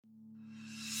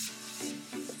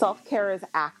Self-care is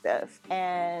active,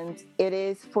 and it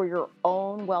is for your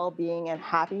own well-being and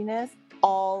happiness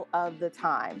all of the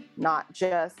time, not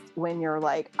just when you're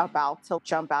like about to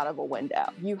jump out of a window.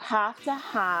 You have to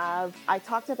have, I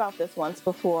talked about this once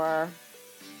before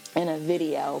in a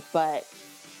video, but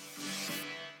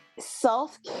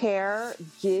self-care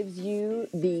gives you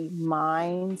the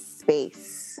mind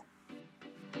space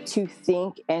to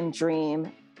think and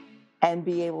dream and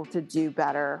be able to do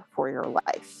better for your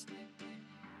life.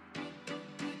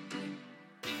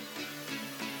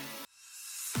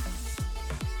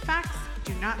 Facts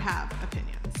do not have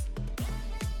opinions.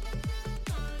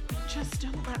 Just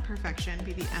don't let perfection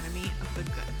be the enemy of the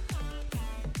good.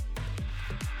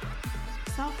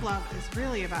 Self-love is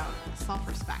really about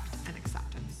self-respect and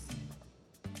acceptance.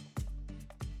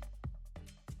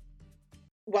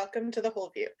 Welcome to The Whole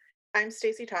View. I'm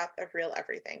Stacey Toth of Real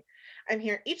Everything. I'm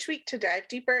here each week to dive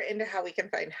deeper into how we can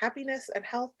find happiness and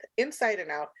health inside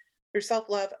and out through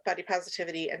self-love, body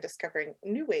positivity, and discovering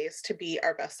new ways to be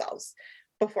our best selves.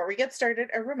 Before we get started,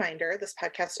 a reminder, this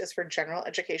podcast is for general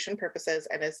education purposes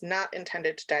and is not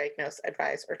intended to diagnose,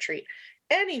 advise, or treat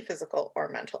any physical or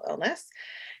mental illness.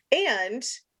 And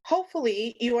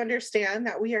hopefully you understand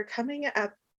that we are coming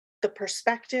at the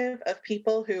perspective of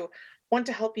people who want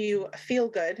to help you feel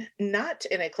good, not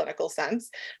in a clinical sense,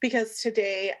 because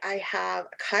today I have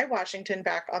Kai Washington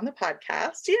back on the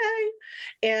podcast. Yay!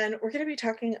 And we're going to be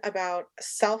talking about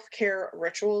self-care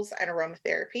rituals and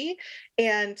aromatherapy.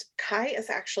 And Kai is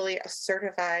actually a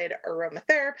certified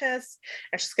aromatherapist,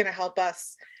 and she's going to help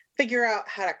us figure out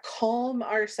how to calm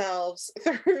ourselves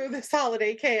through this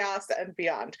holiday chaos and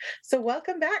beyond. So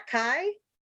welcome back, Kai.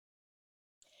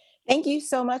 Thank you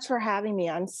so much for having me.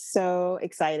 I'm so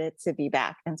excited to be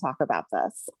back and talk about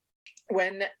this.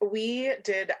 When we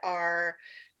did our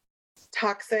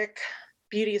toxic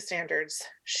beauty standards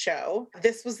show,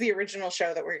 this was the original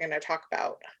show that we're going to talk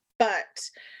about. But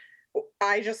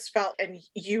I just felt, and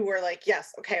you were like,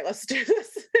 yes, okay, let's do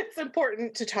this. It's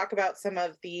important to talk about some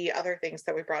of the other things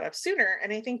that we brought up sooner.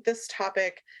 And I think this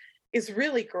topic is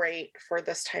really great for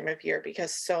this time of year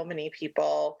because so many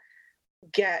people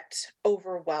get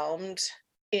overwhelmed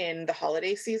in the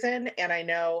holiday season. And I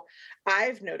know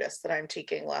I've noticed that I'm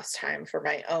taking less time for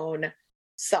my own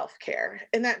self-care.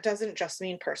 And that doesn't just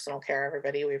mean personal care,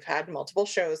 everybody. We've had multiple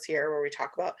shows here where we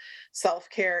talk about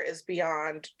self-care is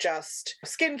beyond just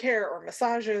skincare or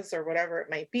massages or whatever it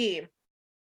might be.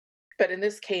 But in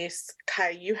this case,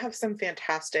 Kai, you have some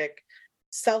fantastic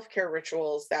self-care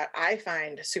rituals that I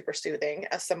find super soothing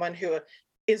as someone who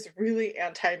is really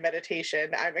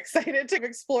anti-meditation. I'm excited to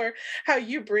explore how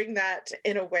you bring that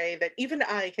in a way that even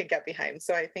I can get behind.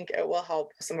 So I think it will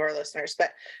help some of our listeners.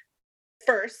 But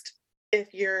first,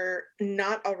 if you're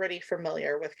not already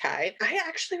familiar with Kai, I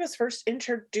actually was first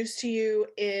introduced to you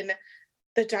in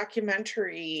the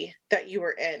documentary that you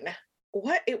were in.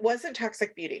 It wasn't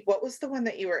Toxic Beauty. What was the one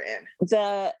that you were in?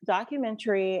 The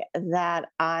documentary that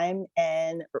I'm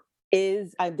in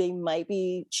they might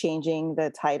be changing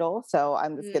the title. So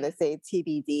I'm just going to say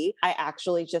TBD. I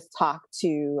actually just talked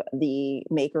to the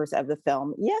makers of the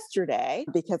film yesterday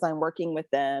because I'm working with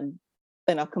them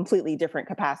in a completely different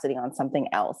capacity on something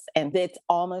else. And it's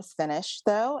almost finished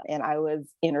though. And I was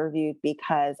interviewed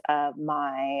because of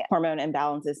my hormone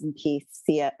imbalances and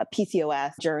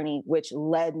PCOS journey, which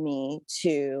led me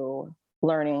to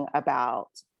learning about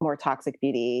more toxic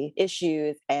beauty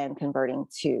issues and converting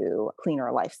to a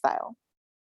cleaner lifestyle.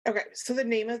 Okay, so the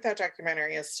name of that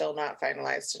documentary is still not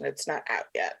finalized and it's not out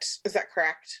yet. Is that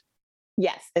correct?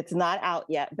 Yes, it's not out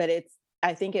yet, but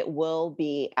I think it will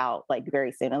be out like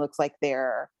very soon. It looks like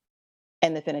they're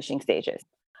in the finishing stages.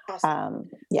 Awesome.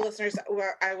 Listeners,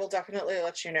 I will definitely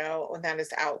let you know when that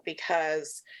is out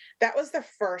because that was the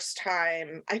first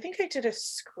time, I think I did a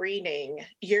screening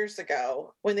years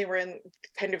ago when they were in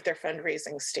kind of their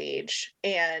fundraising stage.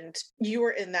 And you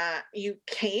were in that, you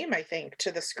came, I think,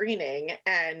 to the screening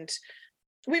and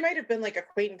we might have been like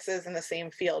acquaintances in the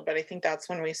same field, but I think that's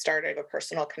when we started a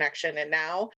personal connection. And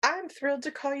now I'm thrilled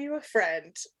to call you a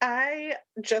friend. I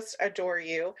just adore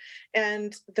you.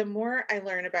 And the more I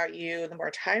learn about you, the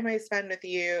more time I spend with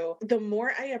you, the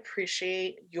more I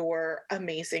appreciate your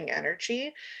amazing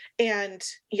energy. And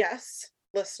yes,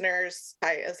 listeners,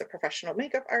 I, as a professional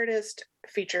makeup artist,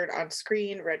 featured on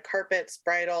screen, red carpets,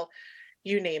 bridal,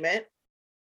 you name it.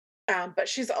 But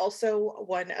she's also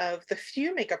one of the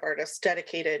few makeup artists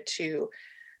dedicated to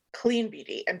clean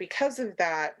beauty. And because of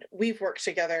that, we've worked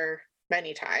together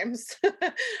many times,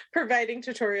 providing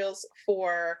tutorials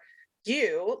for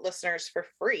you listeners for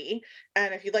free.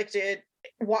 And if you'd like to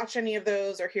watch any of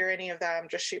those or hear any of them,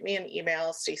 just shoot me an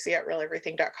email,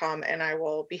 stacy@realeverything.com, and I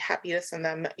will be happy to send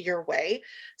them your way.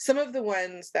 Some of the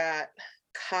ones that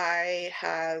Kai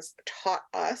has taught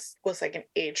us was like an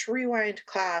age rewind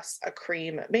class, a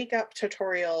cream makeup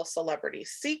tutorial, celebrity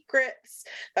secrets.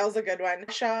 That was a good one.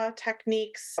 Sha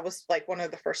techniques. That was like one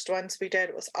of the first ones we did.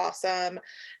 It was awesome.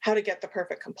 How to get the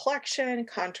perfect complexion,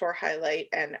 contour, highlight,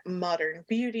 and modern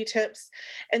beauty tips.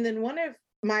 And then one of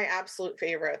my absolute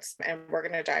favorites, and we're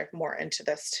going to dive more into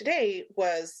this today,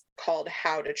 was called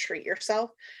How to Treat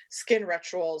Yourself: Skin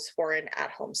Rituals for an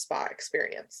At Home Spa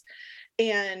Experience.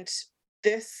 And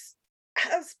this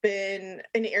has been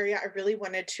an area I really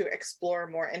wanted to explore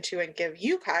more into and give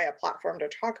you, Kai, a platform to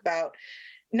talk about,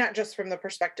 not just from the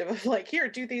perspective of like, here,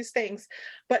 do these things,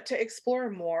 but to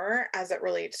explore more as it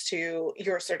relates to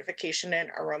your certification in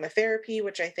aromatherapy,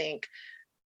 which I think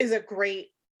is a great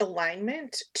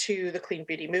alignment to the clean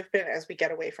beauty movement as we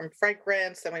get away from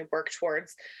fragrance and we work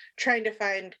towards trying to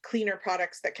find cleaner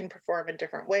products that can perform in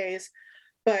different ways.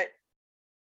 But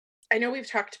I know we've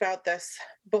talked about this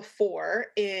before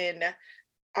in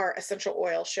our essential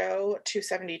oil show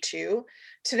 272.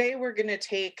 Today, we're going to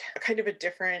take kind of a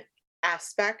different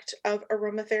aspect of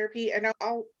aromatherapy, and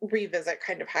I'll revisit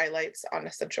kind of highlights on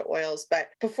essential oils. But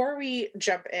before we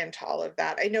jump into all of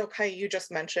that, I know, Kai, you just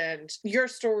mentioned your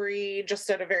story just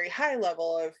at a very high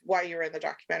level of why you were in the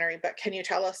documentary, but can you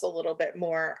tell us a little bit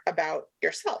more about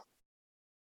yourself?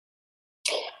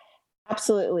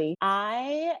 Absolutely.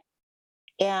 I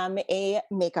am a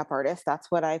makeup artist.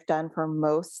 That's what I've done for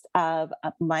most of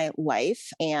my life.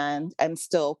 And I'm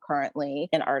still currently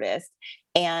an artist.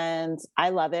 And I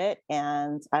love it.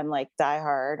 And I'm like die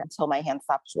hard until my hand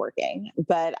stops working.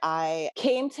 But I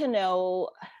came to know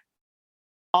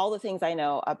all the things I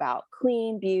know about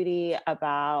clean beauty,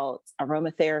 about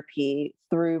aromatherapy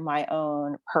through my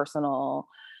own personal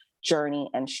journey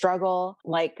and struggle.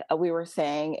 Like we were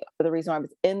saying, the reason I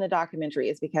was in the documentary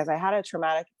is because I had a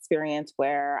traumatic experience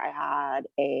where I had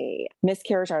a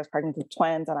miscarriage. I was pregnant with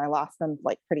twins and I lost them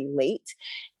like pretty late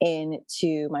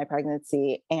into my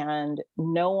pregnancy. And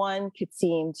no one could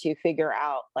seem to figure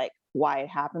out like why it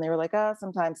happened. They were like, oh,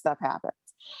 sometimes stuff happens.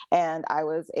 And I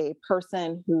was a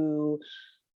person who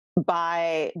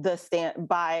by the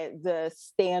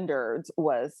standards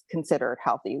was considered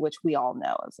healthy, which we all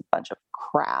know is a bunch of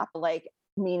crap. Like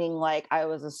meaning like I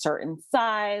was a certain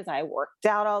size, I worked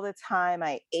out all the time,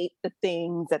 I ate the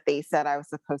things that they said I was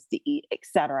supposed to eat,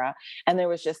 etc. And there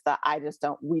was just the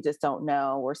we just don't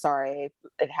know. We're sorry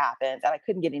it happened. And I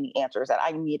couldn't get any answers that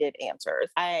I needed answers.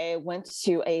 I went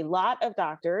to a lot of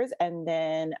doctors and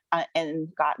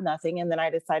got nothing. And then I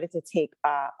decided to take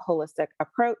a holistic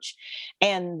approach,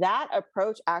 and that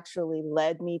approach actually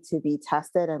led me to be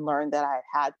tested and learn that I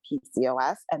had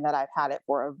PCOS and that I've had it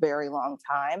for a very long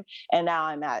time. And now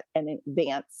I'm at an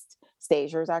advanced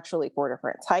stage. There's actually four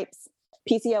different types.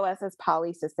 PCOS is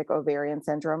polycystic ovarian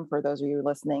syndrome. For those of you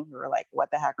listening who are like, what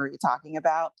the heck are you talking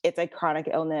about? It's a chronic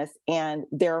illness, and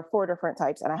there are four different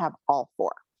types, and I have all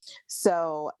four.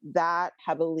 So that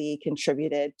heavily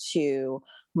contributed to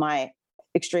my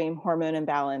extreme hormone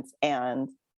imbalance and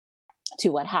to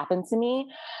what happened to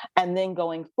me. And then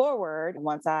going forward,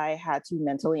 once I had to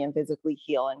mentally and physically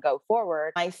heal and go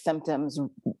forward, my symptoms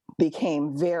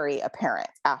became very apparent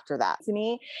after that to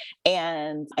me.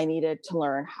 And I needed to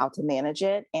learn how to manage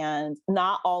it. And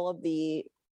not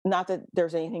that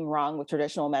there's anything wrong with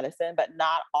traditional medicine, but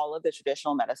not all of the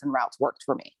traditional medicine routes worked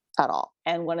for me at all.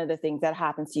 And one of the things that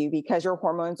happens to you because your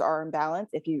hormones are imbalanced,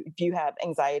 if you have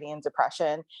anxiety and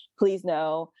depression, please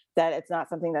know that it's not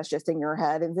something that's just in your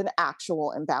head. It's an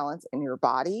actual imbalance in your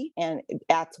body. And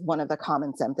that's one of the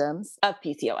common symptoms of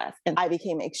PCOS. And I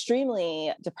became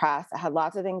extremely depressed. I had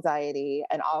lots of anxiety.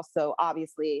 And also,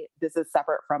 obviously, this is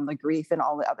separate from the grief and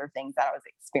all the other things that I was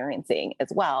experiencing as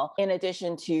well, in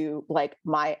addition to like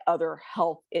my other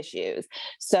health issues.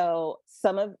 So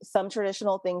some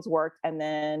traditional things worked and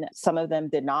then some of them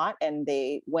did not. And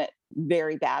they went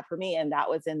very bad for me. And that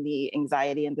was in the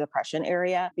anxiety and depression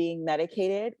area. Being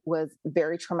medicated was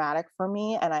very traumatic for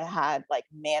me. And I had like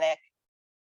manic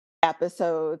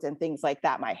episodes and things like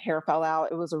that. My hair fell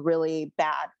out. It was a really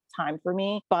bad time for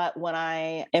me. But when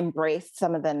I embraced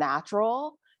some of the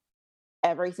natural,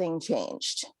 everything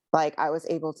changed. Like I was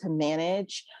able to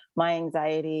manage my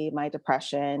anxiety, my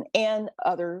depression, and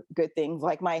other good things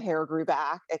like my hair grew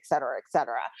back, et cetera, et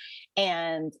cetera.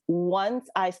 And once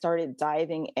I started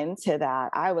diving into that,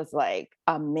 I was like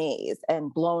amazed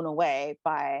and blown away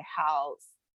by how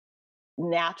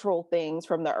natural things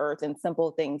from the earth and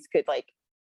simple things could like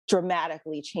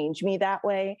dramatically change me that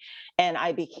way. And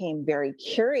I became very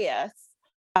curious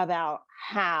about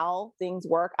how things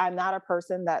work. I'm not a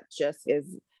person that just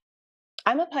is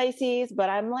I'm a Pisces, but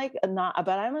I'm like not,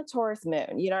 but I'm a Taurus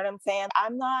moon. You know what I'm saying?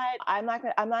 I'm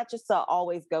not just a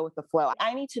always go with the flow.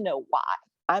 I need to know why.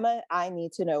 I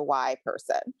need to know why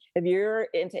person. If you're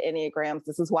into Enneagrams,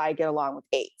 this is why I get along with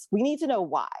eights. We need to know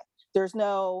why.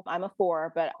 I'm a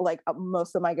four, but like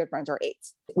most of my good friends are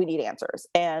eights. We need answers.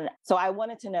 And so I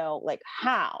wanted to know like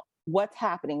how, what's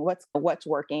happening, what's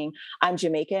working. I'm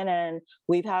Jamaican and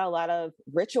we've had a lot of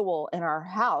ritual in our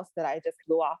house that I just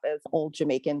blew off as old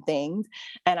Jamaican things.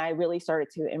 And I really started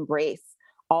to embrace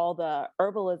all the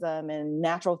herbalism and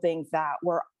natural things that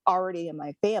were already in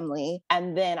my family.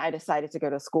 And then I decided to go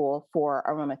to school for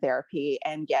aromatherapy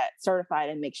and get certified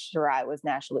and make sure I was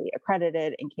nationally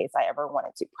accredited in case I ever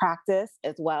wanted to practice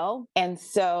as well. And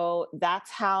so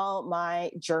that's how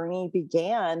my journey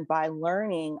began, by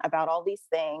learning about all these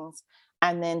things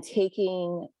and then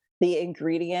taking the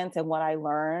ingredients and what I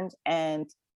learned and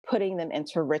putting them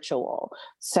into ritual.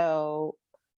 So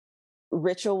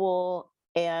ritual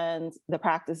and the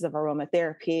practice of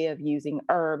aromatherapy, of using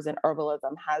herbs and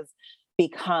herbalism, has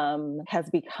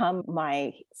become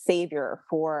my savior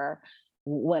for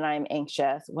when I'm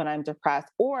anxious, when I'm depressed,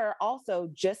 or also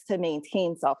just to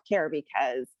maintain self-care,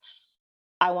 because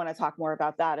I want to talk more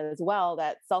about that as well.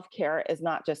 That self care is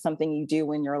not just something you do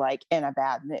when you're like in a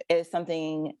bad mood, it is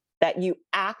something that you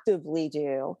actively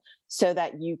do so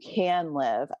that you can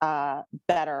live a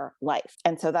better life.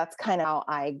 And so that's kind of how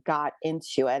I got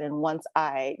into it. And once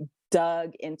I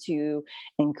dug into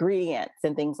ingredients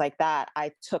and things like that,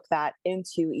 I took that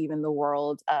into even the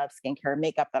world of skincare and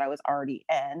makeup that I was already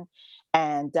in,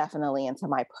 and definitely into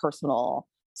my personal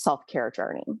self care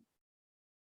journey.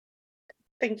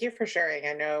 Thank you for sharing.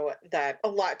 I know that a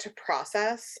lot to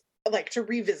process, like to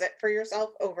revisit for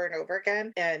yourself over and over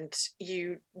again. And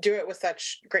you do it with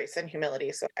such grace and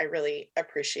humility. So I really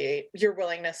appreciate your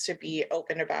willingness to be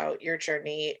open about your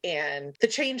journey and the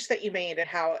change that you made and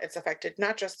how it's affected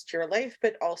not just your life,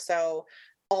 but also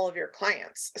all of your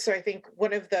clients. So I think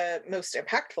one of the most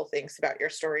impactful things about your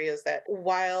story is that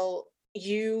while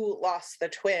you lost the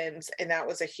twins, and that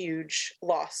was a huge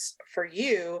loss for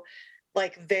you,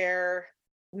 like their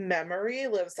memory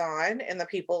lives on in the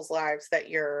people's lives that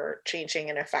you're changing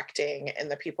and affecting,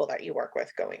 and the people that you work with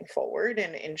going forward,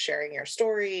 and in sharing your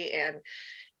story and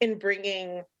in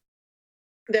bringing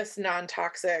this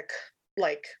non-toxic,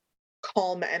 like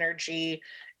calm energy,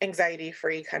 anxiety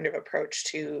free kind of approach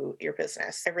to your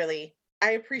business.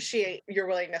 I appreciate your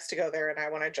willingness to go there. And I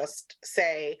want to just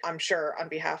say, I'm sure on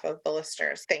behalf of the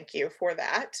listeners, thank you for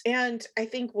that. And I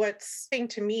think what's saying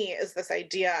to me is this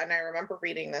idea, and I remember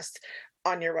reading this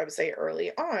on your website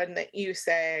early on, that you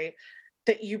say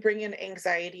that you bring an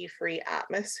anxiety free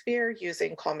atmosphere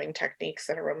using calming techniques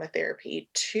and aromatherapy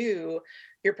to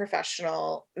your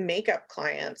professional makeup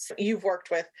clients. You've worked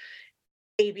with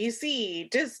ABC,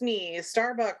 Disney,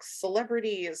 Starbucks,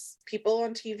 celebrities, people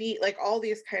on TV, like all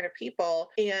these kind of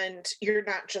people. And you're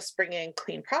not just bringing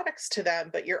clean products to them,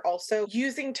 but you're also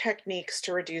using techniques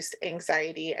to reduce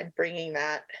anxiety and bringing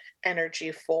that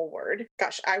energy forward.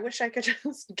 Gosh, I wish I could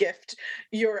just gift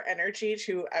your energy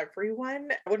to everyone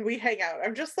when we hang out.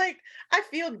 I'm just like, I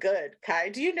feel good, Kai.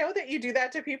 Do you know that you do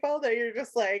that to people, that you're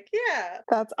just like, yeah,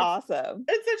 That's it's awesome.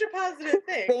 it's such a positive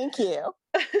thing. Thank you.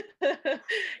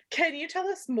 Can you tell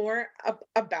us more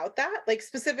about that? Like,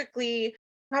 specifically,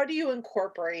 how do you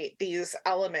incorporate these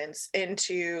elements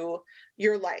into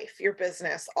your life, your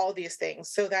business, all these things,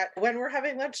 so that when we're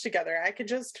having lunch together, I can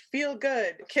just feel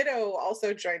good? Kiddo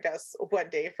also joined us one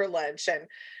day for lunch, and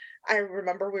I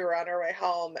remember we were on our way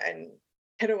home, and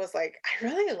Kiddo was like, I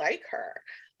really like her.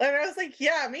 And I was like,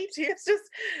 yeah, me too. It's just,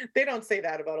 they don't say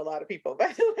that about a lot of people,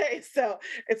 by the way. So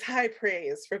it's high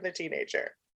praise from the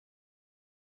teenager.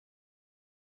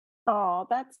 Oh,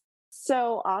 that's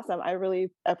so awesome. I really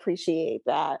appreciate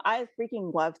that. I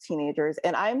freaking love teenagers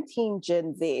and I'm team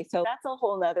Gen Z. So that's a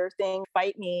whole nother thing.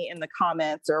 Fight me in the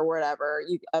comments or whatever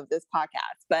of this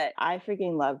podcast. But I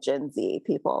freaking love Gen Z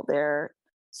people. They're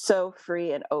so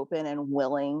free and open and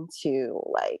willing to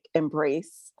like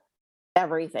embrace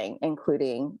everything,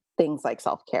 including things like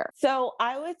self care. So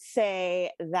I would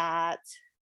say that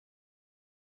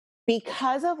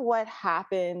because of what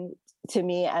happened to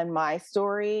me and my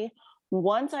story,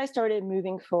 once I started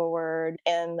moving forward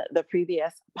in the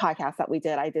previous podcast that we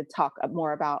did, I did talk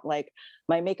more about like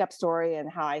my makeup story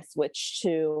and how I switched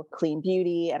to clean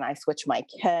beauty and I switched my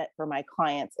kit for my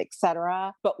clients,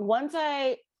 etc. But once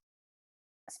I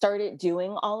started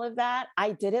doing all of that,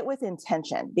 I did it with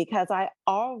intention because I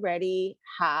already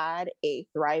had a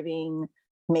thriving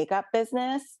makeup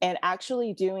business. And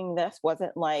actually doing this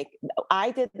wasn't like,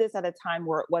 I did this at a time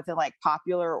where it wasn't like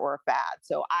popular or a fad.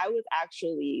 So I was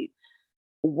actually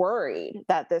worried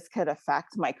that this could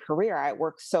affect my career. I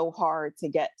worked so hard to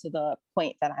get to the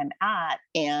point that I'm at,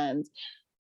 and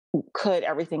could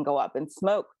everything go up in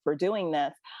smoke for doing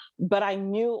this? But I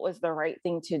knew it was the right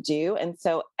thing to do. And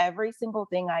so every single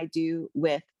thing I do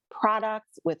with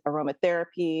products, with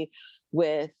aromatherapy,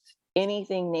 with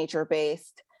anything nature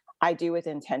based, I do with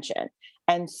intention.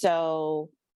 And so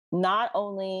not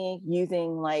only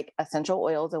using like essential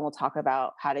oils, and we'll talk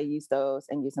about how to use those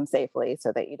and use them safely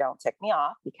so that you don't tick me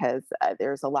off, because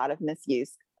there's a lot of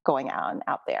misuse going on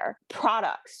out there.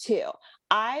 Products too.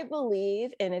 I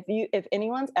believe, and if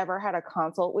anyone's ever had a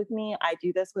consult with me, I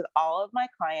do this with all of my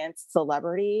clients,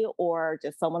 celebrity or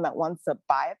just someone that wants to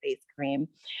buy a face cream.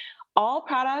 All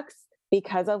products,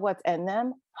 because of what's in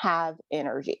them, have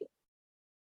energy.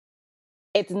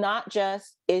 It's not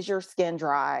just, is your skin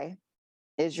dry?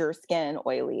 Is your skin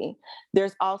oily?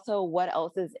 There's also what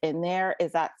else is in there.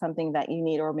 Is that something that you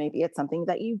need, or maybe it's something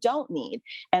that you don't need?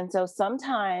 And so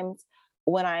sometimes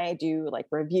when I do like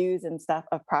reviews and stuff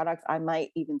of products, I might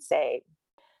even say,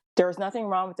 there's nothing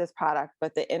wrong with this product,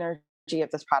 but the energy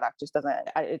of this product just doesn't,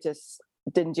 it just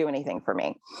didn't do anything for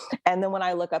me. And then when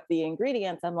I look up the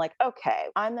ingredients, I'm like, okay,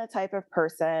 I'm the type of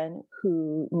person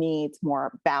who needs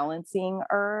more balancing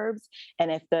herbs.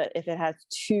 And if it has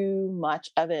too much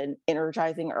of an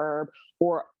energizing herb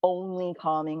or only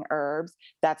calming herbs,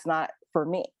 that's not for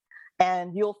me.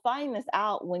 And you'll find this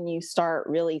out when you start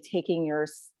really taking your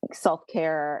self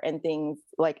care and things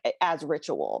like as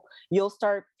ritual. You'll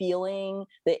start feeling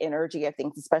the energy of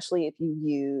things, especially if you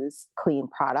use clean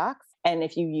products and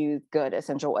if you use good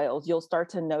essential oils. You'll start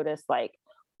to notice like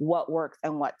what works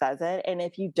and what doesn't. And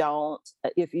if you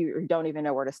don't even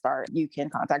know where to start, you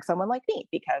can contact someone like me,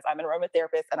 because I'm an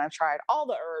aromatherapist and I've tried all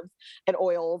the herbs and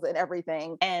oils and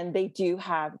everything. And they do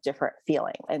have different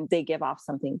feeling and they give off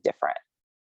something different.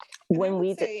 And I When would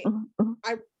we did, say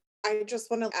I I just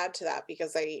want to add to that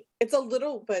because I it's a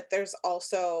little, but there's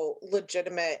also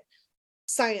legitimate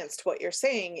science to what you're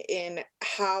saying in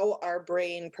how our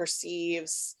brain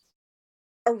perceives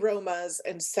aromas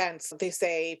and scents. They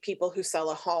say people who sell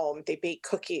a home, they bake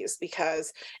cookies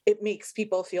because it makes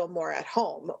people feel more at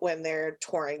home when they're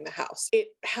touring the house. It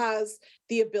has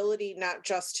the ability not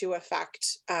just to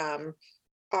affect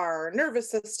our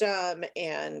nervous system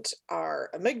and our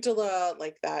amygdala,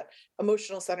 like that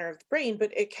emotional center of the brain, but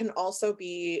it can also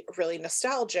be really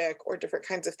nostalgic or different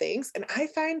kinds of things. And I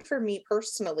find for me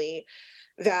personally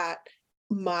that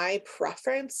my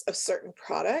preference of certain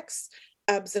products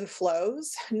ebbs and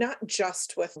flows, not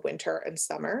just with winter and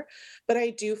summer, but I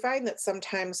do find that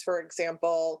sometimes, for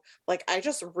example, like I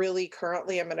just really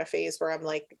currently am in a phase where I'm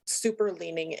like super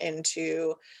leaning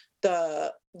into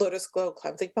the Lotus Glow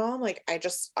cleansing balm. Like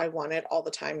I want it all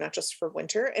the time, not just for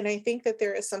winter. And I think that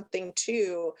there is something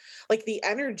to like the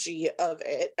energy of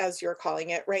it, as you're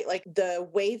calling it, right? Like the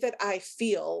way that I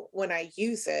feel when I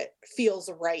use it feels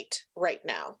right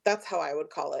now. That's how I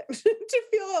would call it to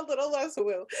feel a little less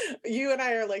woo. You and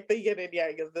I are like the yin and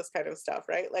yang of this kind of stuff,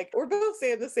 right? Like we're both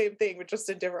saying the same thing, but just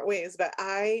in different ways. But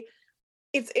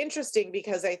it's interesting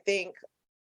because I think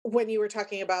when you were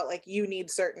talking about like you need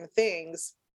certain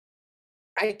things,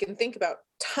 I can think about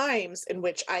times in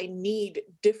which I need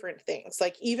different things,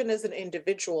 like even as an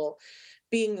individual,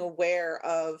 being aware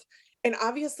of, and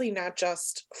obviously not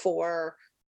just for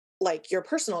like your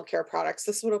personal care products,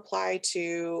 this would apply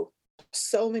to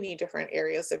so many different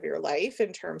areas of your life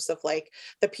in terms of like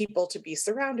the people to be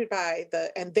surrounded by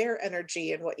and their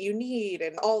energy and what you need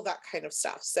and all that kind of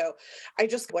stuff. So I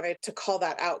just wanted to call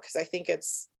that out because I think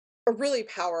it's a really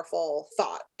powerful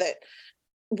thought that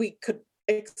we could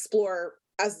explore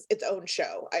as its own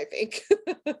show, I think.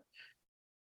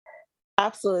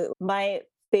 absolutely. My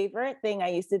favorite thing, I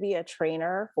used to be a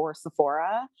trainer for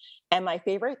Sephora. And my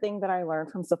favorite thing that I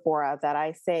learned from Sephora that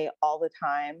I say all the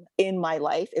time in my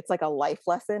life, it's like a life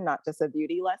lesson, not just a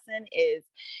beauty lesson, is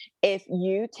if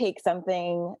you take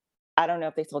something, I don't know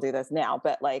if they still do this now,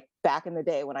 but like back in the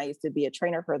day when I used to be a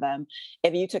trainer for them,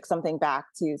 if you took something back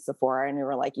to Sephora and you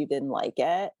were like, you didn't like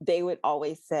it, they would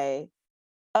always say,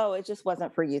 oh, it just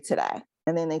wasn't for you today.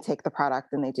 And then they take the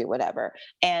product and they do whatever.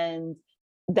 And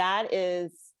that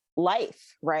is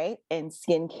life, right? In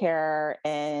skincare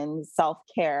and self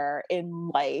care,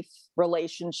 in life,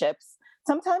 relationships.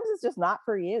 Sometimes it's just not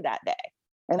for you that day.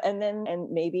 And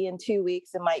maybe in 2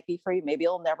 weeks it might be for you. Maybe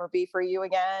it'll never be for you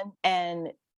again. And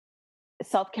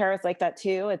self care is like that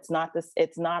too. It's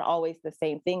not always the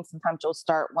same thing. Sometimes you'll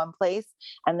start one place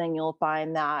and then you'll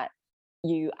find that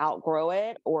you outgrow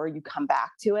it or you come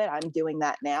back to it. I'm doing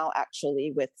that now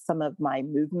actually with some of my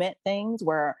movement things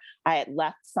where I had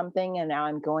left something and now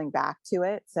I'm going back to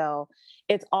it. So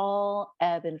it's all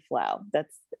ebb and flow.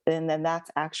 And then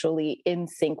that's actually in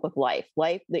sync with life.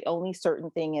 Life, the only certain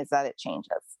thing is that it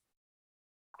changes.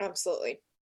 Absolutely.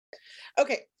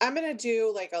 Okay, I'm going to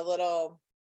do like a little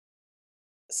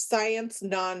science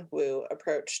non-woo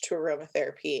approach to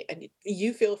aromatherapy, and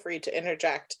you feel free to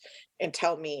interject and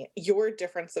tell me your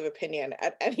difference of opinion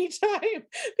at any time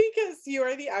because you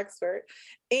are the expert.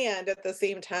 And at the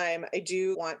same time, I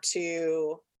do want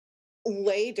to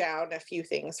lay down a few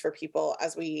things for people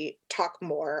as we talk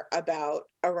more about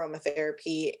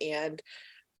aromatherapy, and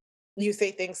you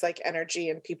say things like energy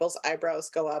and people's eyebrows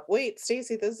go up. Wait,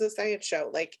 Stacey, this is a science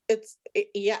show. Like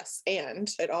yes,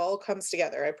 and it all comes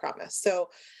together, I promise. So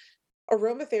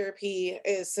aromatherapy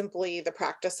is simply the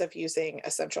practice of using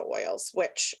essential oils,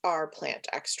 which are plant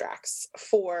extracts,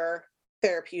 for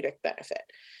therapeutic benefit.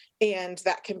 And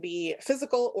that can be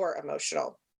physical or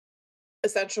emotional.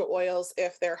 Essential oils,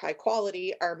 if they're high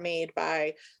quality, are made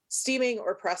by steaming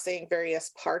or pressing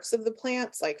various parts of the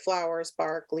plants, like flowers,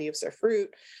 bark, leaves, or fruit,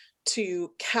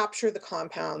 to capture the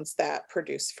compounds that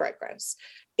produce fragrance.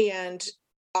 And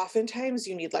oftentimes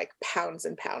you need like pounds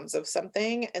and pounds of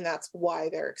something, and that's why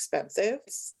they're expensive.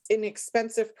 It's an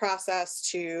expensive process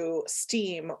to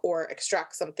steam or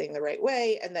extract something the right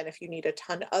way. And then if you need a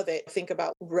ton of it, think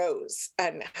about rose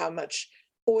and how much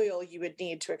oil you would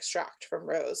need to extract from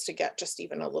rose to get just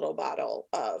even a little bottle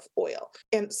of oil.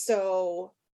 And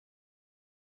so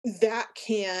that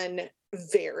can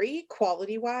vary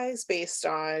quality wise based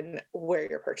on where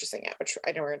you're purchasing it, which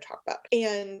I know we're going to talk about.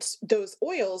 And those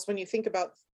oils, when you think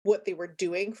about what they were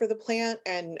doing for the plant,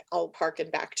 and I'll harken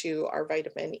back to our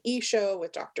vitamin E show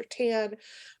with Dr. Tan,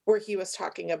 where he was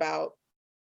talking about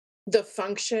the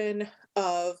function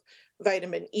of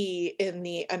vitamin E in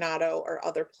the annatto or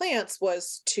other plants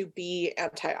was to be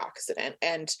antioxidant.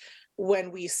 And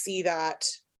when we see that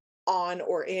on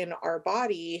or in our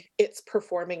body, it's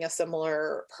performing a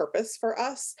similar purpose for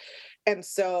us. And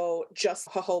so, just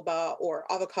jojoba or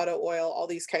avocado oil, all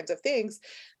these kinds of things,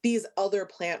 these other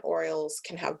plant oils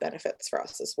can have benefits for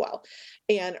us as well.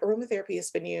 And aromatherapy has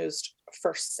been used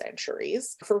for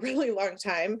centuries, for a really long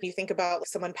time. You think about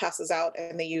someone passes out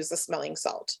and they use a smelling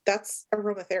salt. That's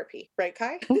aromatherapy, right,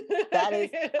 Kai? That is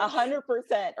 100%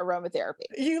 aromatherapy.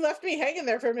 You left me hanging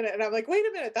there for a minute and I'm like, wait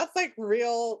a minute, that's like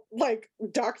real, like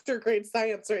doctor grade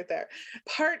science right there.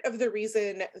 Part of the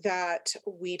reason that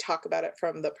we talk about it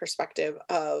from the perspective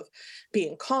of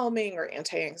being calming or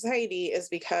anti-anxiety is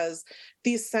because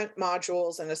these scent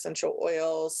modules and essential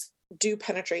oils do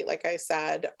penetrate, like I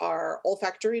said, our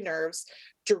olfactory nerves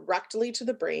directly to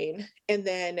the brain. And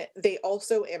then they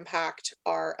also impact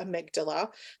our amygdala,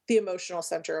 the emotional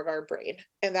center of our brain.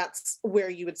 And that's where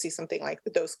you would see something like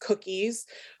those cookies,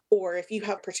 or if you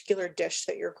have a particular dish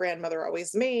that your grandmother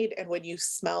always made, and when you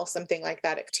smell something like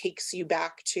that, it takes you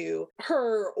back to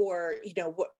her, or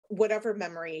whatever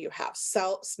memory you have.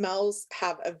 Smells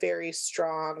have a very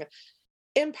strong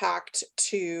impact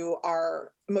to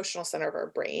our emotional center of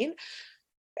our brain.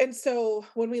 And so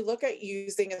when we look at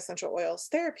using essential oils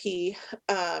therapy,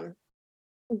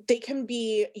 they can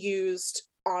be used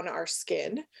on our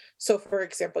skin. So, for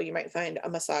example, you might find a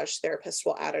massage therapist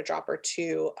will add a drop or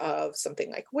two of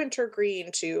something like wintergreen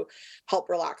to help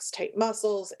relax tight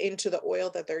muscles into the oil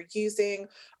that they're using.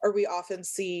 Or we often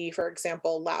see, for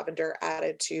example, lavender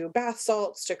added to bath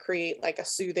salts to create like a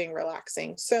soothing,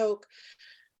 relaxing soak.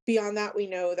 Beyond that, we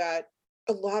know that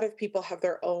a lot of people have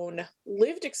their own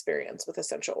lived experience with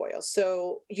essential oils.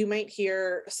 So you might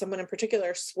hear someone in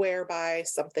particular swear by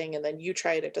something and then you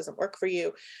try it, it doesn't work for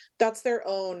you. That's their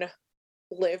own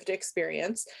lived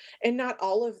experience. And not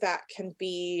all of that can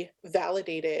be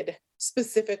validated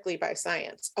specifically by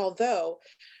science. Although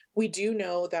we do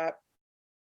know that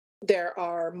there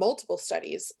are multiple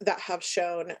studies that have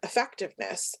shown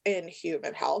effectiveness in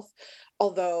human health,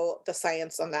 although the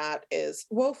science on that is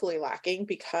woefully lacking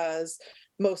because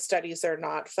most studies are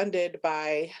not funded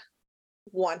by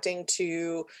wanting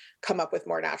to come up with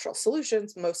more natural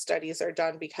solutions. Most studies are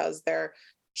done because they're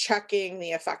checking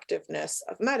the effectiveness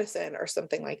of medicine or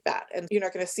something like that. And you're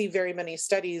not going to see very many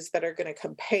studies that are going to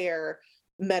compare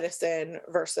medicine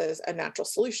versus a natural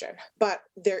solution. But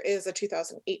there is a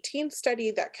 2018 study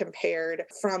that compared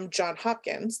from Johns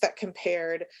Hopkins that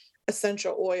compared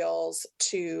essential oils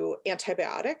to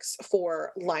antibiotics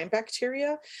for Lyme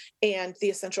bacteria, and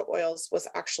the essential oils was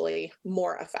actually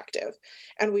more effective.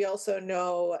 And we also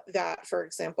know that, for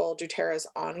example, doTERRA's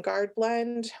On Guard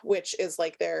blend, which is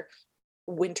like their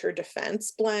winter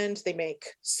defense blend. They make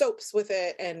soaps with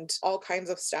it and all kinds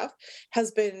of stuff,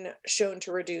 has been shown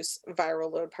to reduce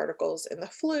viral load particles in the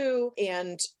flu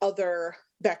and other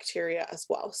bacteria as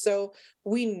well. So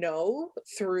we know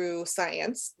through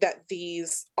science that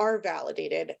these are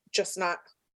validated, just not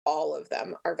all of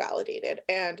them are validated.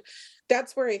 And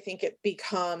that's where I think it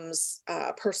becomes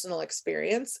personal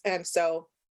experience. And so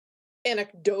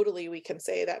anecdotally, we can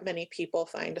say that many people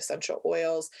find essential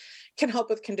oils can help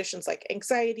with conditions like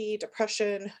anxiety,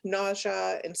 depression,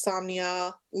 nausea,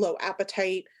 insomnia, low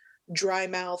appetite, dry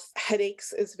mouth,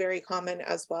 headaches is very common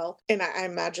as well. And I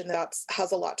imagine that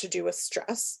has a lot to do with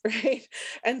stress, right?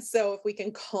 And so if we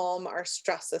can calm our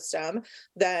stress system,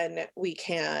 then we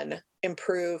can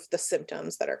improve the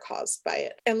symptoms that are caused by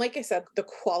it. And like I said, the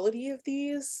quality of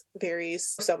these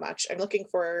varies so much. I'm looking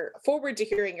forward to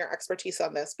hearing your expertise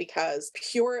on this because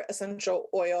pure essential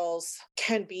oils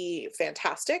can be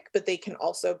fantastic, but they can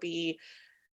also be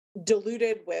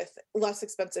diluted with less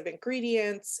expensive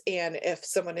ingredients. And if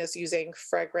someone is using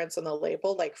fragrance on the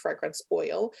label, like fragrance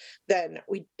oil, then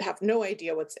we have no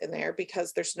idea what's in there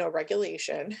because there's no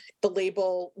regulation. The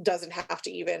label doesn't have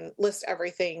to even list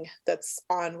everything that's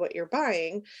on what you're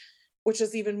buying, which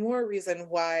is even more reason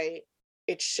why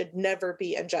it should never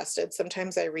be ingested.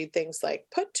 Sometimes I read things like,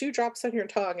 put 2 drops on your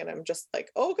tongue, and I'm just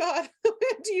like, oh God,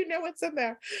 do you know what's in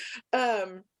there?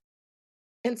 Um,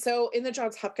 and so in the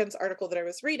Johns Hopkins article that I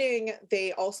was reading,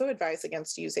 they also advise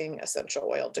against using essential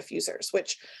oil diffusers,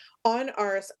 which on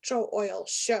our essential oil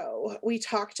show, we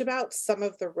talked about some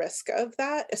of the risk of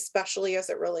that, especially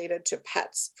as it related to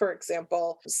pets. For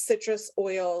example, citrus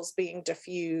oils being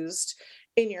diffused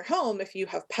in your home if you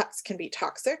have pets can be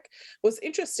toxic. Was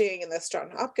interesting in this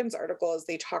Johns Hopkins article is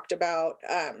they talked about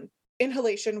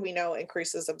inhalation we know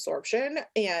increases absorption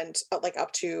and like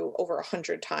up to over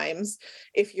 100 times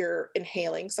if you're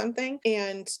inhaling something,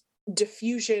 and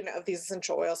diffusion of these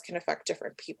essential oils can affect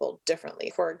different people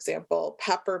differently. For example,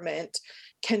 peppermint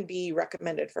can be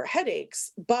recommended for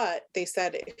headaches, but they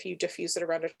said if you diffuse it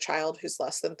around a child who's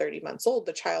less than 30 months old,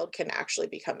 the child can actually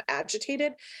become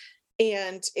agitated,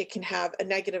 and it can have a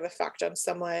negative effect on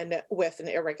someone with an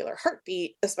irregular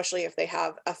heartbeat, especially if they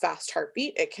have a fast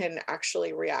heartbeat. It can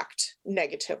actually react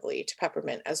negatively to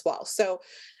peppermint as well. So,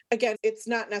 again, it's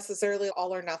not necessarily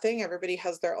all or nothing. Everybody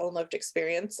has their own lived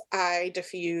experience. I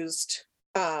diffused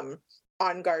On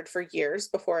Guard for years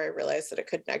before I realized that it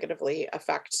could negatively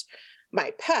affect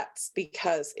my pets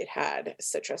because it had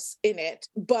citrus in it.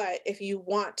 But if you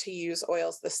want to use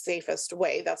oils the safest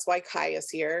way, that's why Kai is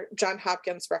here. John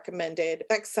Hopkins recommended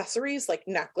accessories like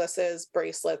necklaces,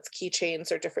 bracelets, keychains,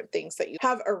 or different things that you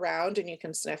have around and you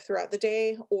can sniff throughout the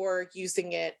day, or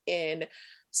using it in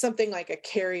something like a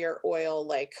carrier oil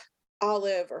like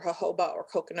olive or jojoba or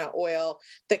coconut oil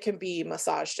that can be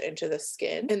massaged into the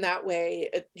skin. And that way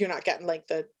you're not getting like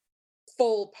the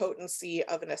full potency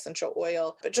of an essential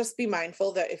oil. But just be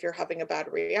mindful that if you're having a bad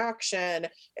reaction,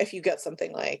 if you get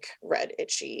something like red,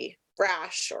 itchy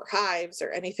rash or hives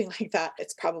or anything like that,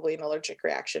 it's probably an allergic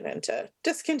reaction, and to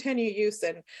discontinue use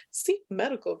and seek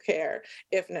medical care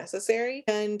if necessary.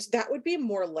 And that would be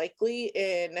more likely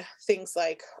in things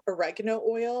like oregano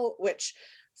oil, which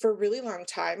for a really long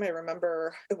time, I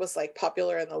remember it was like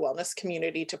popular in the wellness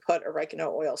community to put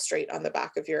oregano oil straight on the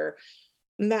back of your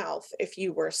mouth if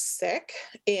you were sick.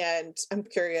 And I'm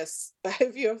curious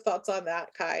if you have thoughts on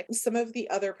that, Kai. Some of the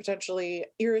other potentially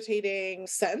irritating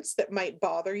scents that might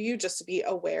bother you, just to be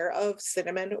aware of: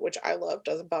 cinnamon, which I love,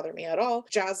 doesn't bother me at all;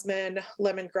 jasmine,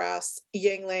 lemongrass,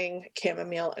 yingling,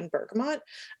 chamomile, and bergamot.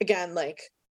 Again, like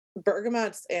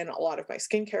bergamot's in a lot of my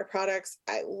skincare products.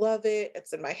 I love it.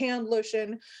 It's in my hand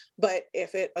lotion. But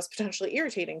if it was potentially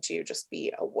irritating to you, just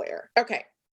be aware. Okay.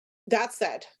 That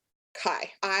said, Kai,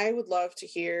 I would love to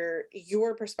hear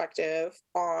your perspective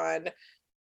on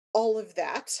all of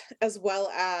that, as well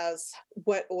as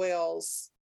what oils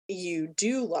you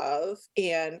do love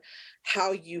and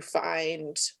how you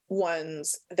find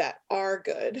ones that are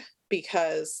good,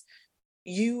 because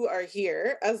you are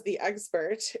here as the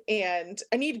expert and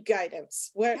I need guidance.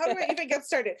 How do I even get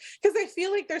started? Because I feel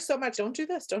like there's so much, don't do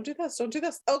this, don't do this, don't do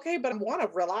this. Okay, but I want to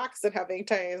relax and have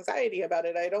anxiety about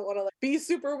it. I don't want to be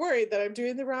super worried that I'm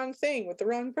doing the wrong thing with the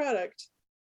wrong product.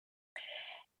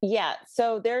 Yeah,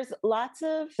 so there's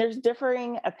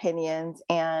differing opinions,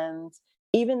 and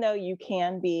even though you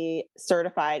can be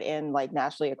certified and like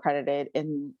nationally accredited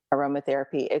in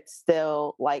aromatherapy, it's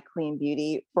still like clean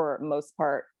beauty for most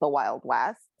part the Wild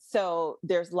West. So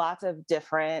there's lots of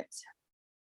different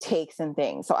takes and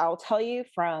things. So I'll tell you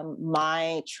from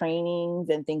my trainings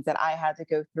and things that I had to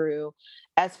go through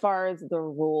as far as the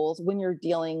rules when you're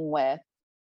dealing with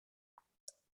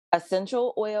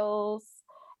essential oils,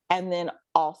 and then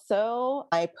also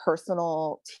my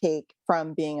personal take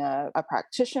from being a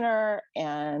practitioner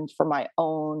and from my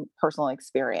own personal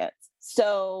experience.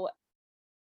 So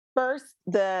first,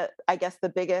 I guess the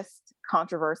biggest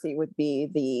controversy would be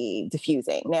the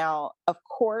diffusing. Now, of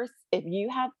course, if you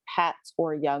have pets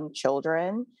or young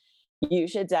children, you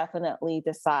should definitely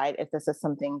decide if this is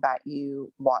something that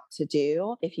you want to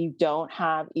do. If you don't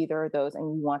have either of those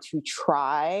and you want to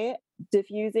try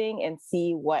diffusing and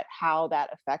see what how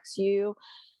that affects you,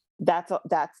 that's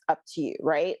up to you,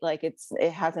 right? Like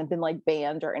it hasn't been like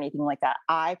banned or anything like that.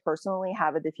 I personally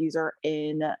have a diffuser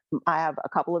in I have a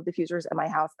couple of diffusers in my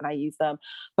house and I use them,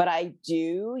 but I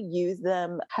do use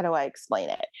them, how do I explain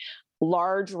it?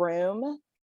 Large room,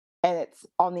 and it's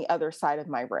on the other side of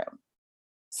my room.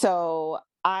 So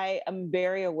I am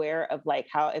very aware of like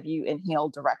how if you inhale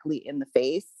directly in the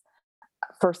face,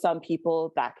 for some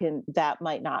people that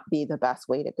might not be the best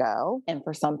way to go, and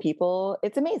for some people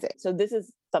it's amazing. So this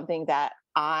is something that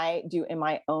I do in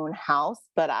my own house,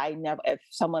 but I never, if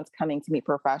someone's coming to me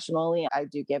professionally, I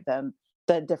do give them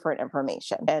the different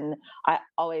information, and I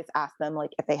always ask them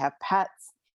like if they have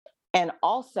pets, and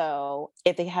also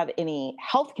if they have any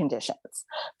health conditions.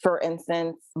 For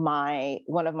instance, my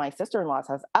one of my sister-in-laws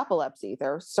has epilepsy.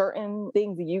 There are certain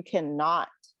things you cannot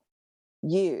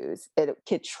use, it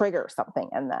could trigger something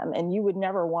in them. And you would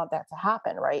never want that to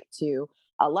happen, right? To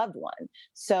a loved one.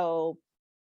 So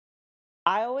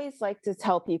I always like to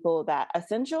tell people that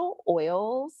essential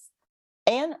oils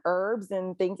and herbs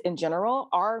and things in general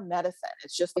are medicine.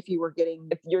 It's just if you're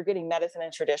getting medicine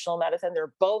and traditional medicine,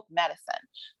 they're both medicine.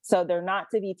 So they're not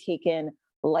to be taken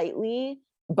lightly,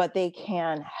 but they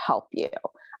can help you.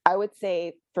 I would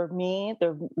say for me,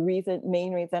 the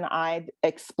main reason I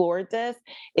explored this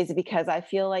is because I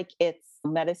feel like it's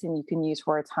medicine you can use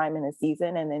for a time and a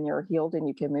season and then you're healed and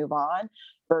you can move on,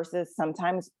 versus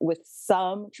sometimes with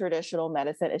some traditional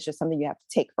medicine, it's just something you have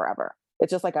to take forever. It's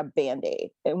just like a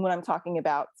band-aid. And when I'm talking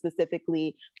about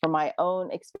specifically from my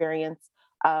own experience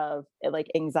of like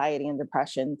anxiety and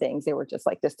depression things, they were just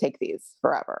like, just take these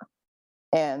forever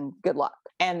and good luck.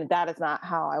 And that is not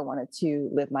how I wanted to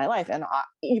live my life. And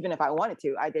even if I wanted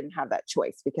to, I didn't have that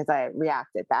choice because I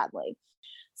reacted badly.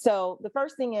 So the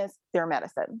first thing is their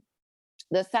medicine.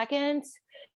 The second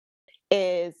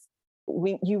is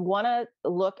you want to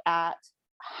look at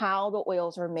how the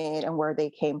oils are made and where they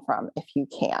came from if you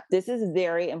can. This is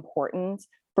very important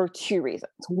for two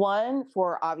reasons. One,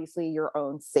 for obviously your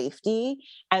own safety,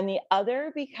 and the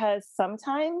other because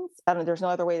sometimes, I don't know, there's no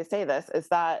other way to say this, is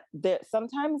that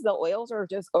sometimes the oils are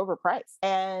just overpriced.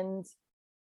 And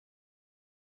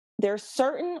there's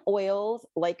certain oils,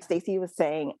 like Stacey was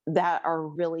saying, that are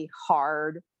really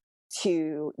hard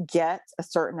to get a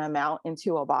certain amount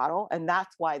into a bottle, and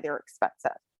that's why they're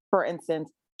expensive. For instance,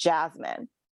 jasmine.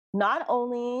 Not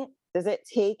only does it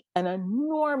take an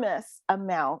enormous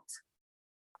amount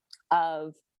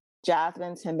of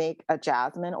jasmine to make a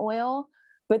jasmine oil,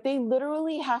 but they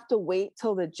literally have to wait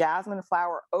till the jasmine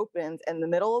flower opens in the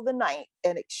middle of the night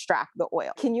and extract the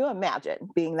oil. Can you imagine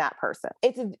being that person?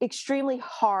 It's extremely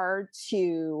hard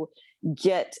to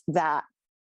get that.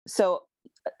 So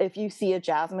if you see a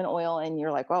jasmine oil and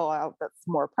you're like, oh, well, that's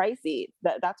more pricey,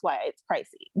 that's why it's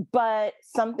pricey. But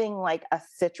something like a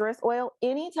citrus oil,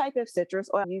 any type of citrus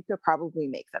oil, you could probably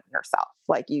make them yourself.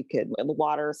 Like you could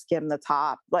water skim the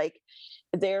top. Like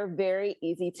they're very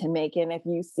easy to make. And if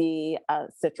you see a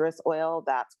citrus oil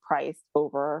that's priced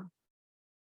over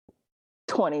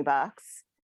 $20,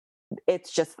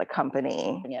 it's just the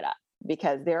company it up,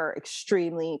 because they're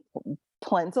extremely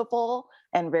plentiful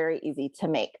and very easy to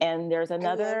make. And there's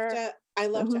another. I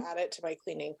love to Mhm. add it to my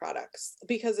cleaning products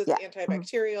because it's Yeah.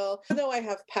 antibacterial. Even though I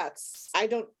have pets, I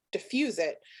don't diffuse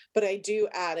it, but I do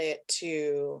add it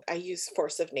to, I use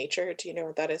Force of Nature. Do you know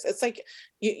what that is? It's like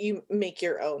you make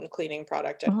your own cleaning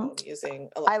product at Mhm. home using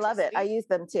I love it. I electricity. use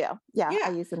them too. Yeah, I Yeah.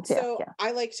 use them too. So Yeah.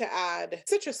 I like to add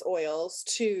citrus oils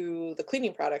to the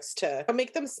cleaning products to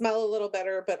make them smell a little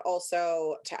better, but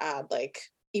also to add like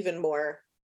even more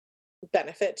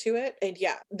benefit to it. And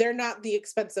yeah, they're not the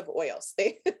expensive oils.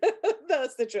 They the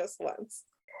citrus ones.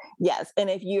 Yes. And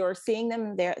if you're seeing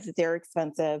them there, they're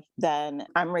expensive, then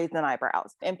I'm raising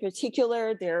eyebrows. In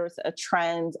particular, there's a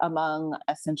trend among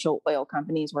essential oil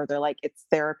companies where they're like, it's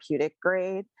therapeutic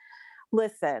grade.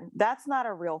 Listen, that's not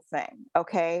a real thing.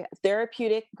 Okay.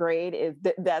 Therapeutic grade is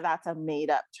that's a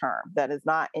made up term. That is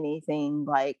not anything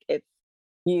like if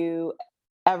you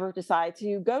ever decide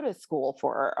to go to school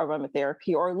for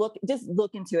aromatherapy or just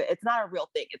look into it. It's not a real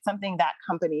thing. It's something that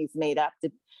companies made up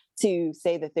to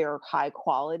say that they're high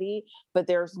quality, but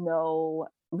there's no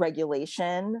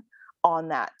regulation on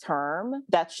that term.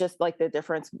 That's just like the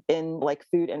difference in like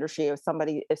food industry. If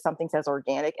something says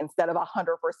organic instead of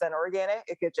 100% organic,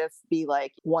 it could just be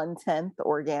like 1/10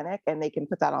 organic and they can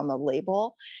put that on the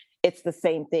label. It's the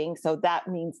same thing. So that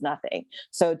means nothing.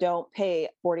 So don't pay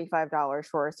 $45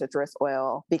 for a citrus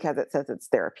oil because it says it's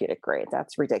therapeutic grade.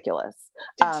 That's ridiculous.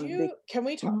 Can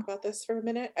we talk Mhm. about this for a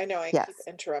minute? I know I keep Yes.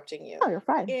 interrupting you. Oh, you're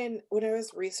fine. And when I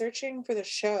was researching for the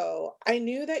show, I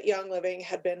knew that Young Living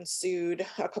had been sued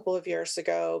a couple of years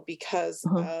ago because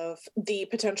Mhm. of the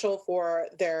potential for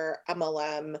their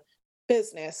MLM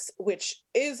business, which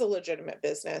is a legitimate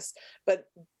business, but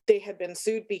they had been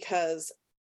sued because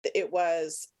it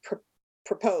was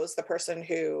proposed, the person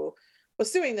who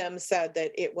was suing them said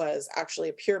that it was actually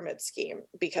a pyramid scheme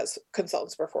because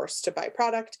consultants were forced to buy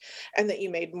product and that you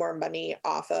made more money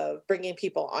off of bringing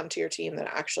people onto your team than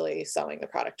actually selling the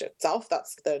product itself.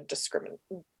 That's the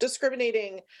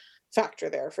discriminating factor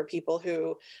there for people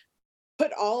who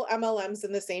put all MLMs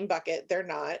in the same bucket. They're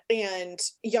not. And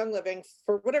Young Living,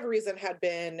 for whatever reason, had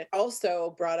been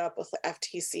also brought up with the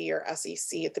FTC or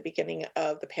SEC at the beginning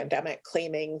of the pandemic,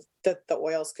 claiming that the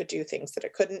oils could do things that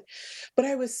it couldn't. But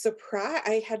I was surprised.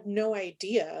 I had no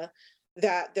idea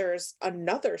that there's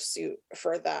another suit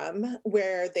for them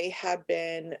where they had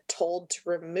been told to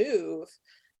remove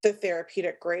the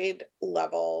therapeutic grade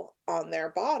level on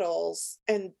their bottles.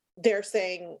 And they're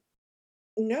saying,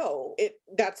 no,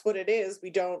 that's what it is. We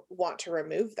don't want to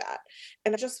remove that.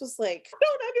 And I just was like, I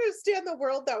don't understand the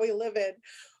world that we live in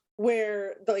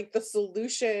where like the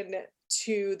solution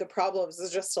to the problems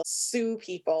is just to sue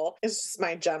people. It's just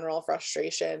my general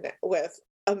frustration with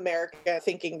America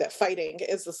thinking that fighting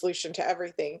is the solution to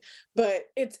everything. But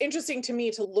it's interesting to me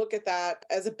to look at that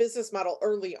as a business model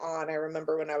early on. I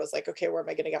remember when I was like, okay, where am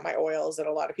I going to get my oils? And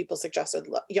a lot of people suggested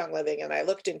Young Living. And I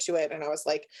looked into it and I was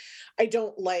like, I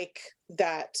don't like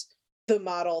that the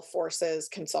model forces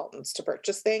consultants to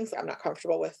purchase things. I'm not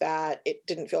comfortable with that. It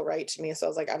didn't feel right to me. So I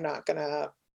was like, I'm not going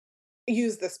to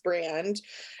use this brand.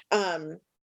 Um,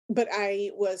 but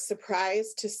I was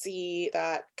surprised to see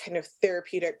that kind of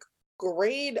therapeutic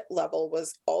grade level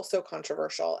was also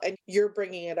controversial. And you're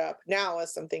bringing it up now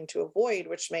as something to avoid,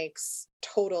 which makes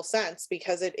total sense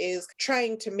because it is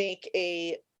trying to make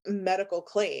a medical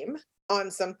claim on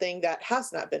something that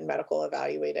has not been medical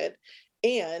evaluated.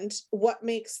 And what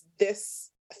makes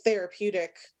this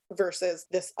therapeutic versus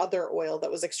this other oil that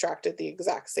was extracted the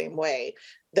exact same way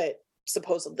that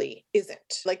supposedly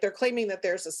isn't. Like they're claiming that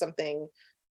theirs is something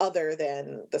other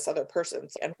than this other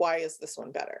person's. And why is this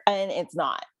one better? And it's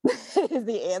not is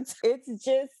the answer. It's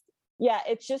just, yeah,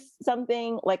 it's just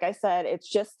something, like I said, it's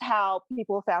just how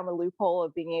people found the loophole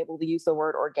of being able to use the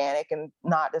word organic and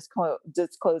not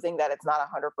disclosing that it's not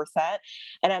 100%.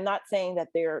 And I'm not saying that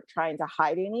they're trying to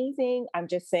hide anything. I'm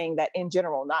just saying that in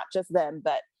general, not just them,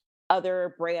 but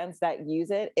other brands that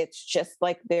use it, it's just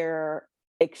like their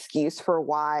excuse for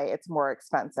why it's more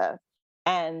expensive.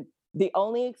 And the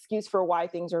only excuse for why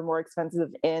things are more expensive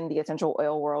in the essential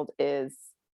oil world is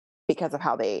because of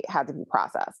how they had to be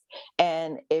processed.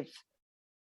 And if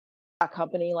a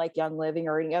company like Young Living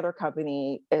or any other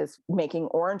company is making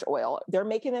orange oil, they're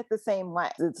making it the same way.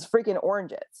 It's freaking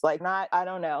oranges. Like, not, I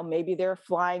don't know, maybe they're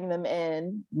flying them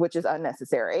in, which is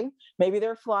unnecessary. Maybe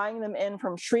they're flying them in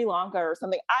from Sri Lanka or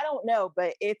something. I don't know,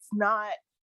 but it's not,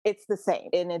 it's the same.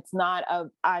 And it's not a,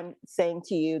 I'm saying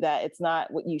to you that it's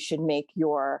not what you should make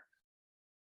your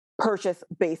purchase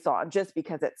based on just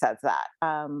because it says that.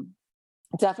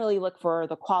 Definitely look for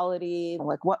the quality,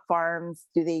 like what farms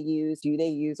do they use? Do they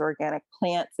use organic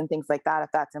plants and things like that? If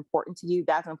that's important to you,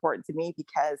 that's important to me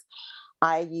because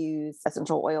I use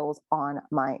essential oils on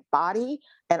my body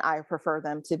and I prefer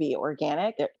them to be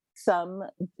organic. Some,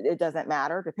 it doesn't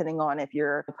matter depending on if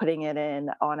you're putting it in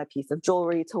on a piece of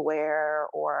jewelry to wear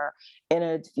or in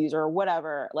a diffuser or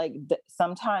whatever. Like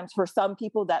sometimes for some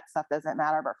people that stuff doesn't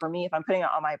matter, but for me, if I'm putting it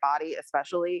on my body,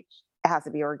 especially, it has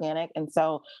to be organic. And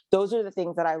so those are the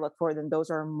things that I look for. Then those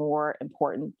are more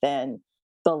important than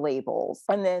the labels.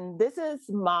 And then this is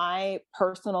my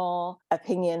personal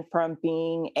opinion from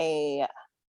being a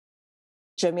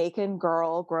Jamaican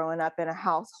girl growing up in a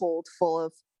household full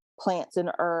of plants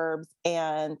and herbs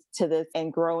and to this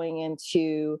and growing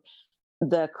into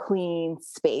the clean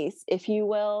space, if you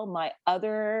will. My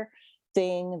other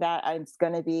thing that I'm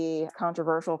going to be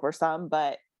controversial for some,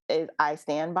 but I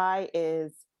stand by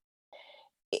is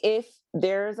if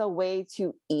there's a way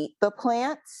to eat the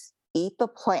plant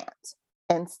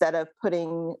instead of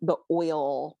putting the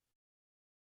oil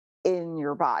in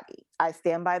your body. I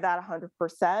stand by that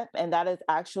 100%. And that is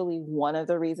actually one of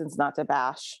the reasons, not to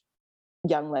bash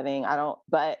Young Living. I don't,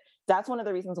 but That's one of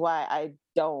the reasons why I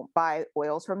don't buy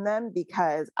oils from them,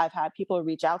 because I've had people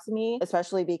reach out to me,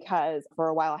 especially because for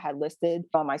a while I had listed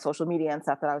on my social media and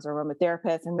stuff that I was an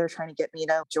aromatherapist, and they're trying to get me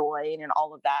to join and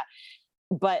all of that.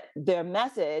 But their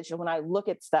message, and when I look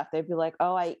at stuff, they'd be like,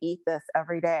 "Oh, I eat this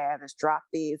every day. I just drop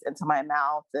these into my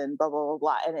mouth and blah blah blah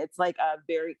blah." And it's like a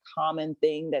very common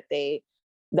thing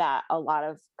that a lot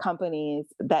of companies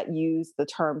that use the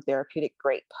term therapeutic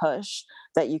great push,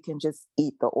 that you can just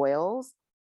eat the oils.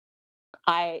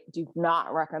 I do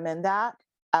not recommend that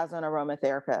as an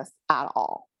aromatherapist at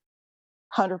all.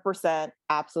 100%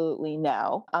 absolutely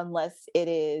no, unless it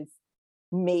is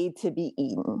made to be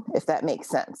eaten, if that makes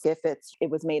sense. If it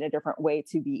was made a different way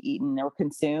to be eaten or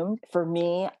consumed. For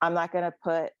me, I'm not going to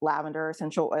put lavender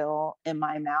essential oil in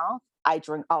my mouth.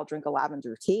 I'll drink a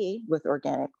lavender tea with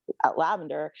organic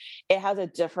lavender. It has a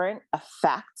different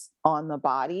effect on the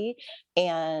body,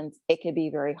 and it can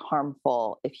be very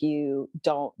harmful if you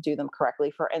don't do them correctly.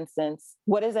 For instance,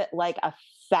 what is it, like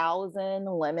 1,000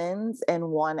 lemons in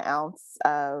 1 ounce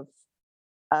of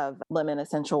lemon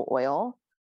essential oil?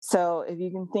 So if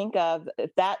you can think of,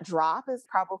 if that drop is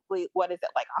probably, what is it,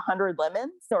 like 100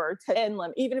 lemons or 10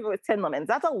 lemons, even if it was 10 lemons,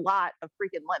 that's a lot of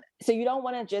freaking lemons. So you don't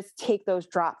want to just take those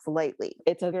drops lightly.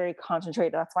 It's a very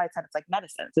concentrated, that's why I said it's like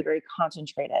medicine. It's a very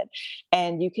concentrated.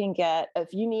 And you can get,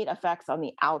 if you need effects on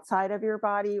the outside of your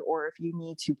body, or if you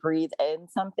need to breathe in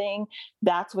something,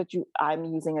 that's what I'm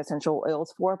using essential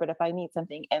oils for. But if I need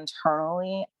something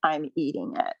internally, I'm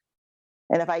eating it.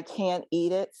 And if I can't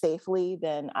eat it safely,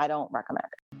 then I don't recommend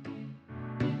it.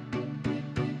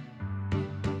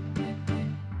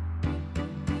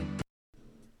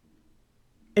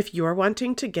 If you're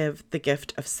wanting to give the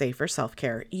gift of safer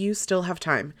self-care, you still have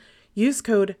time. Use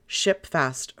code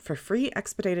SHIPFAST for free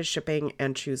expedited shipping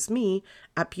and choose me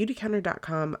at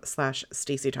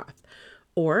beautycounter.com/StacyToth.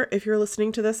 Or if you're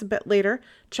listening to this a bit later,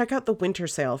 check out the winter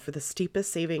sale for the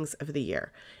steepest savings of the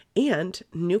year. And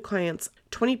new clients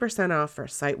 20% off for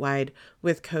site-wide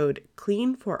with code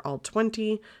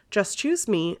CLEANFORALL20. Just choose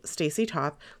me, Stacy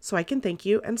Toth, so I can thank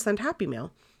you and send Happy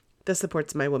Mail. This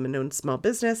supports my woman-owned small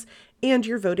business, and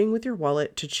you're voting with your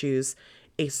wallet to choose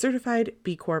a certified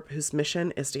B Corp whose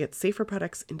mission is to get safer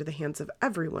products into the hands of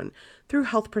everyone through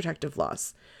health protective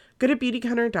laws. Go to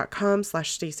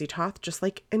beautycounter.com/StacyToth, just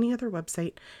like any other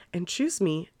website, and choose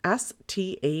me,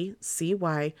 STACYTOTH.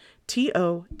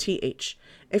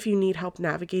 If you need help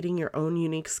navigating your own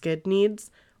unique skin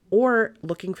needs or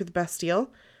looking for the best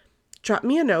deal, drop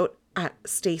me a note at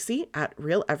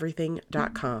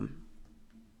stacy@realeverything.com.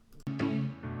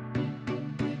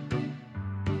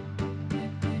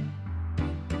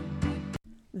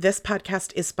 This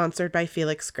podcast is sponsored by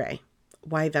Felix Gray.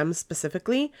 Why them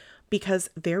specifically? Because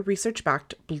their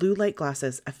research-backed blue light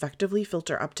glasses effectively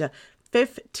filter up to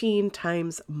 15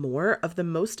 times more of the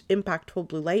most impactful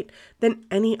blue light than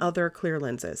any other clear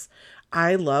lenses.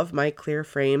 I love my clear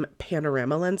frame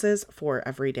panorama lenses for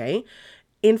every day.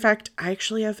 In fact, I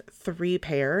actually have 3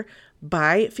 pair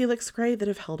by Felix Gray that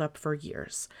have held up for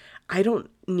years. I don't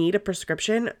need a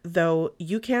prescription, though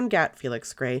you can get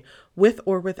Felix Gray with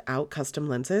or without custom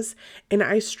lenses, and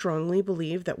I strongly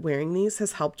believe that wearing these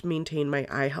has helped maintain my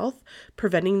eye health,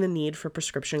 preventing the need for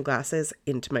prescription glasses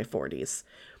into my 40s.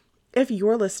 If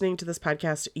you're listening to this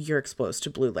podcast, you're exposed to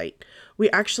blue light. We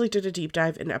actually did a deep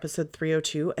dive in episode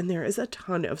 302, and there is a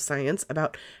ton of science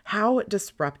about how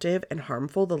disruptive and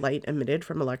harmful the light emitted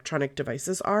from electronic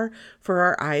devices are for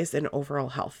our eyes and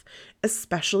overall health,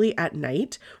 especially at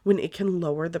night when it can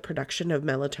lower the production of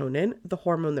melatonin, the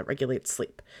hormone that regulates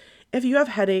sleep. If you have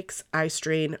headaches, eye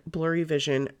strain, blurry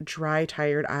vision, dry,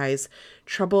 tired eyes,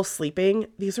 trouble sleeping,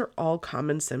 these are all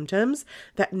common symptoms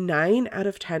that 9 out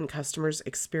of 10 customers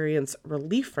experience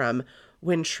relief from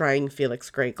when trying Felix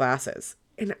Gray glasses.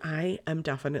 And I am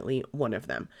definitely one of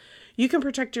them. You can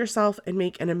protect yourself and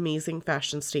make an amazing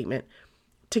fashion statement.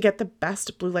 To get the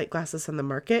best blue light glasses on the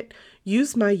market,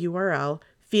 use my URL,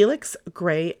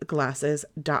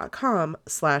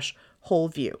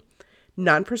 felixgrayglasses.com/wholeview.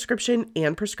 Non-prescription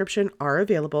and prescription are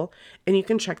available, and you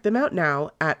can check them out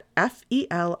now at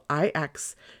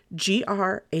FELIXGRAY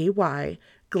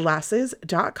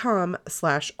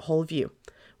glasses.com/wholeview.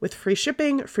 With free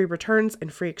shipping, free returns,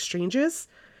 and free exchanges,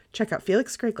 check out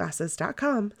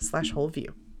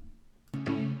felixgrayglasses.com/wholeview.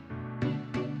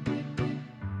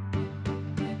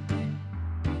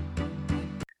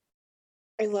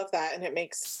 I love that. And it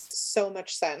makes so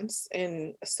much sense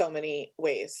in so many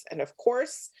ways. And of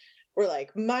course, we're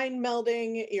like mind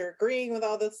melding. You're agreeing with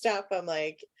all this stuff. I'm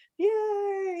like,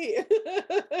 yay.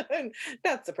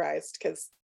 Not surprised because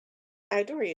I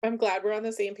adore you. I'm glad we're on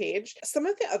the same page. Some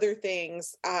of the other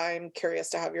things I'm curious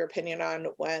to have your opinion on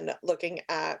when looking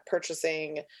at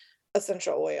purchasing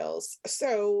essential oils.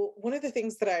 So, one of the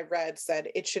things that I read said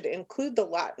it should include the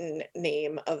Latin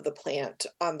name of the plant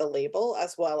on the label,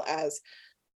 as well as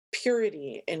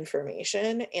purity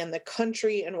information and the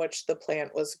country in which the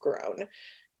plant was grown.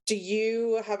 Do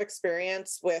you have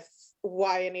experience with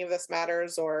why any of this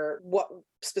matters or what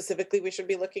specifically we should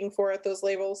be looking for at those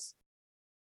labels?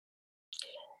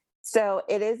 So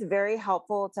it is very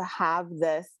helpful to have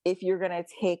this if you're going to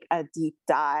take a deep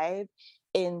dive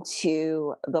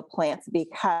into the plants,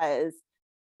 because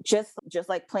just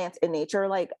like plants in nature,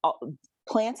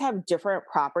 plants have different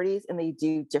properties and they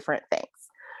do different things.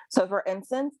 So for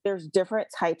instance, there's different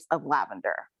types of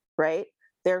lavender, right?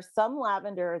 There's some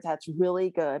lavender that's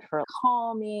really good for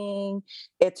calming.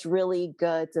 It's really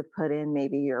good to put in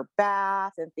maybe your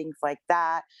bath and things like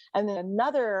that. And then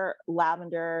another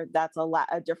lavender that's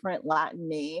a different Latin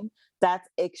name that's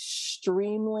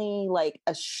extremely like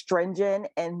astringent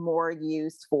and more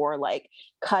used for like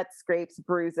cuts, scrapes,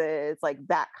 bruises, like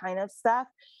that kind of stuff.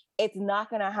 It's not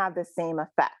going to have the same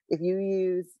effect. If you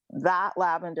use that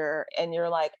lavender and you're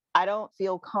like, I don't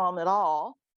feel calm at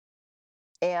all,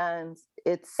 and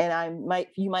I might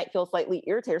you might feel slightly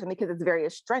irritated or something because it's very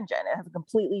astringent. It has a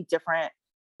completely different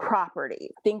property.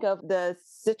 Think of the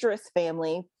citrus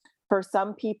family. For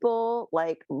some people,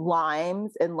 like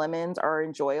limes and lemons are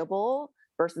enjoyable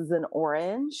versus an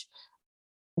orange,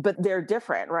 but they're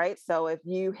different, right? So if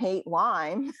you hate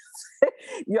lime,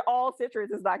 your all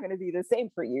citrus is not going to be the same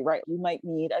for you, right? You might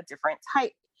need a different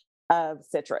type of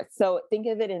citrus. So think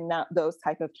of it in those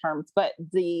type of terms. But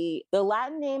the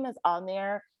Latin name is on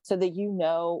there so that you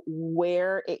know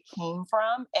where it came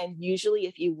from. And usually,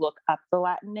 if you look up the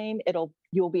Latin name,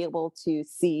 you'll be able to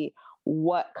see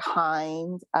what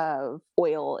kind of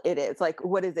oil it is. Like,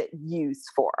 what is it used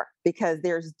for? Because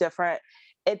there's different.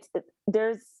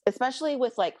 There's especially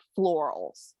with like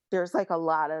florals. There's like a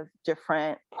lot of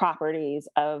different properties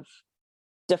of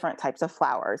different types of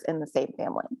flowers in the same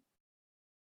family.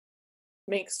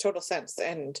 Makes total sense.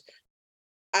 And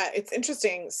it's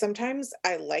interesting. Sometimes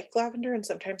I like lavender and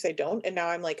sometimes I don't. And now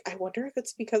I'm like, I wonder if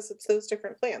it's because it's those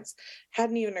different plants.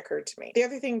 Hadn't even occurred to me. The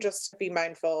other thing, just to be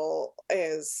mindful,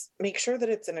 is make sure that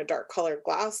it's in a dark colored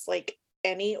glass. Like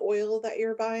any oil that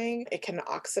you're buying, it can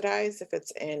oxidize if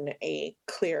it's in a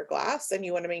clear glass. And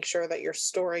you want to make sure that you're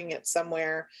storing it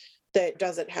somewhere that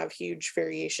doesn't have huge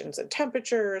variations in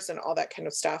temperatures and all that kind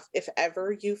of stuff. If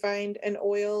ever you find an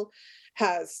oil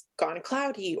has gone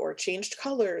cloudy or changed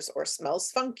colors or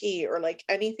smells funky or like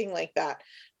anything like that,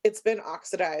 it's been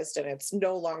oxidized and it's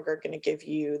no longer going to give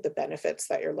you the benefits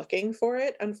that you're looking for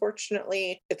it.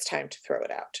 Unfortunately, it's time to throw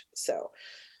it out. So,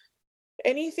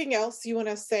 anything else you want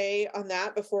to say on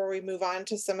that before we move on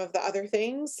to some of the other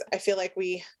things? I feel like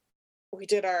we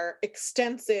did our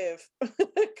extensive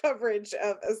coverage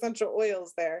of essential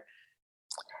oils there.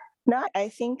 No, I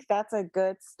think that's a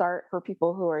good start for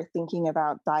people who are thinking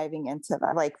about diving into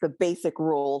that, like the basic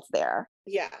rules there.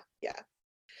 Yeah, yeah.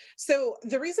 So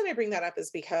the reason I bring that up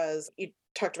is because you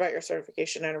talked about your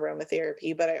certification in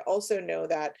aromatherapy, but I also know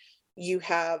that you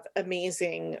have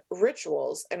amazing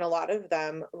rituals, and a lot of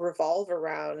them revolve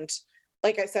around,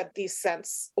 like I said, these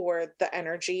scents or the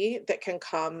energy that can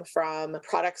come from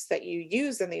products that you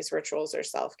use in these rituals or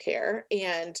self care.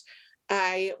 And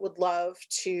I would love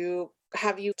to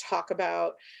have you talk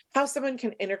about how someone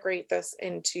can integrate this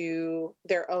into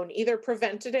their own either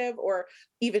preventative or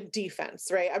even defense,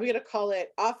 right? I'm going to call it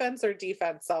offense or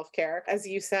defense self care. As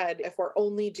you said, if we're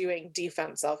only doing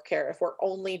defense self care, if we're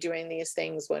only doing these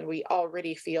things when we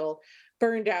already feel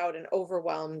burned out and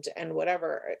overwhelmed and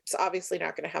whatever, it's obviously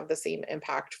not going to have the same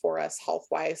impact for us health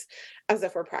wise as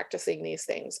if we're practicing these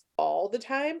things all the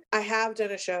time. I have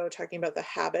done a show talking about the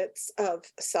habits of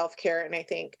self care, and I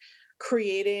think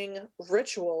creating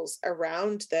rituals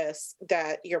around this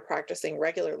that you're practicing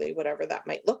regularly, whatever that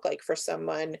might look like for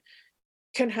someone,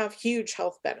 can have huge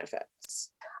health benefits.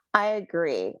 I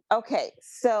agree. Okay,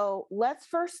 so let's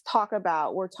first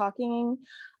we're talking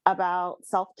about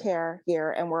self-care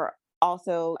here, and we're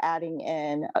also adding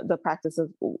in the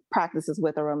practices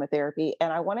with aromatherapy.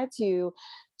 And I wanted to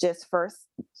just first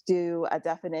do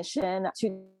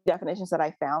two definitions that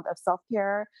I found of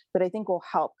self-care that I think will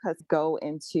help us go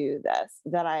into this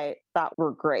that I thought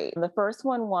were great. The first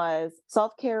one was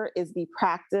self-care is the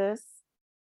practice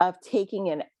of taking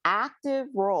an active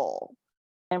role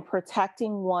and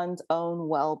protecting one's own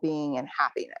well being and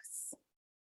happiness.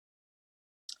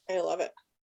 I love it.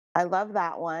 I love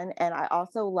that one. And I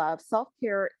also love self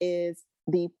care is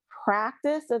the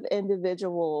practice of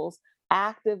individuals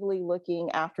actively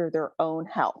looking after their own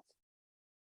health.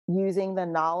 using the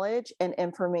knowledge and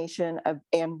information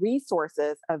and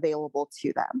resources available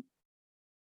to them.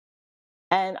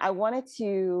 And I wanted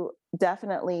to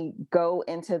definitely go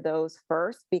into those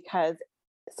first because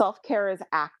self care is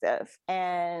active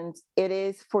and it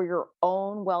is for your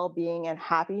own well being and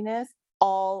happiness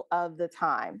all of the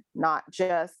time, not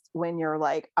just when you're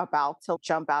like about to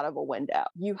jump out of a window.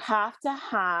 You have to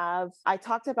have, I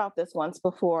talked about this once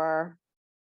before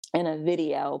in a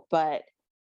video, but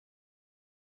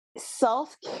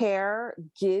self care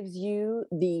gives you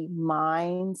the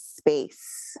mind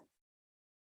space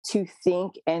to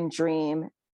think and dream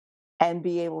and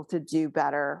be able to do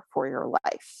better for your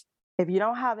life. If you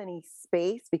don't have any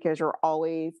space because you're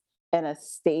always in a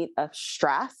state of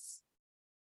stress,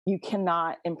 you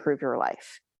cannot improve your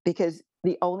life because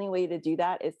the only way to do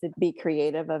that is to be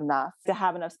creative enough, to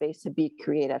have enough space to be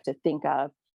creative, to think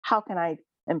of how can I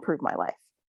improve my life.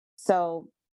 So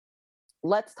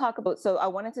let's talk about, so I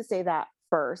wanted to say that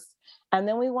first, and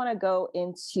then we want to go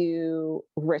into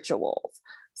rituals.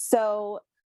 So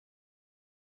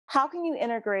how can you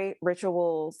integrate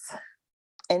rituals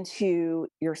into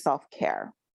your self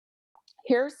care?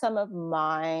 Here's some of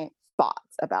my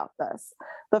thoughts about this.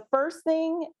 The first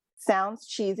thing sounds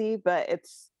cheesy, but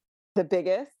it's the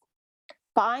biggest.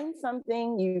 Find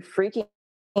something you freaking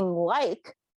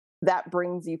like that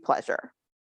brings you pleasure.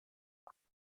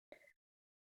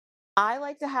 I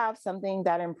like to have something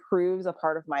that improves a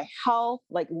part of my health,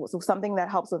 like so something that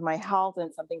helps with my health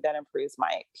and something that improves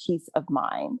my peace of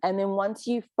mind. And then once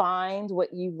you find what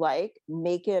you like,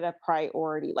 make it a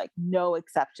priority, like no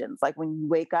exceptions. Like when you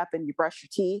wake up and you brush your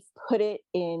teeth, put it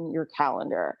in your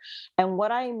calendar. And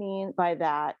what I mean by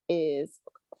that is,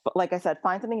 like I said,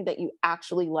 find something that you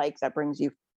actually like that brings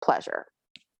you pleasure.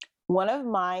 One of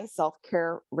my self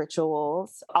care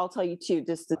rituals, I'll tell you too,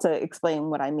 just to explain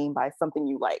what I mean by something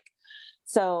you like.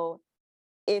 So,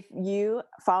 if you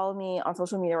follow me on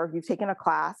social media or if you've taken a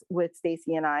class with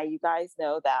Stacy and I, you guys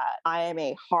know that I am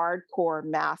a hardcore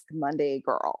Mask Monday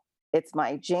girl. It's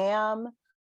my jam.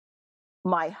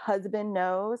 My husband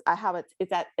knows I have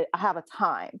a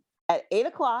time at 8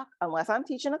 o'clock, unless I'm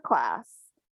teaching a class.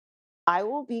 I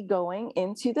will be going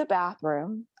into the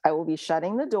bathroom. I will be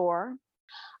shutting the door.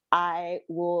 I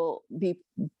will be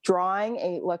drawing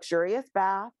a luxurious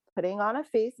bath, putting on a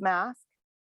face mask,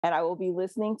 and I will be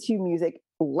listening to music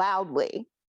loudly,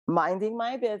 minding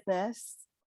my business.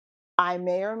 I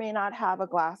may or may not have a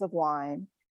glass of wine,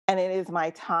 and it is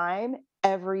my time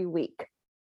every week.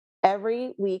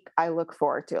 Every week I look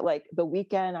forward to it. Like the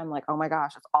weekend, I'm like, oh my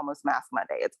gosh, it's almost Mask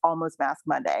Monday. It's almost Mask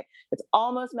Monday. It's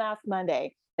almost Mask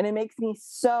Monday. And it makes me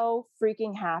so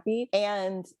freaking happy.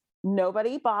 And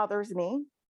nobody bothers me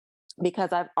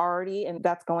because I've already, and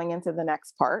that's going into the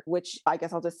next part, which I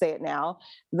guess I'll just say it now.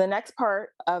 The next part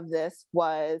of this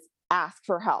was ask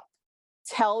for help.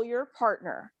 Tell your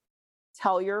partner,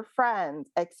 tell your friends,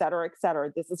 et cetera, et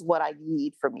cetera. This is what I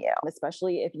need from you,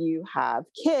 especially if you have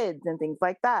kids and things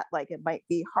like that. Like it might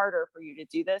be harder for you to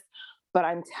do this, but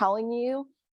I'm telling you,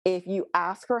 if you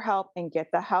ask for help and get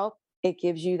the help, it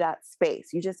gives you that space.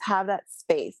 You just have that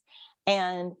space.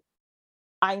 And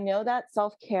I know that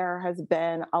self care has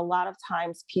been a lot of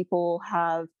times people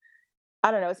have, I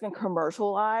don't know, it's been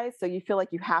commercialized. So you feel like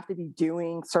you have to be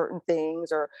doing certain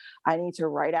things, or I need to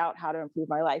write out how to improve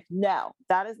my life. No,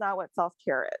 that is not what self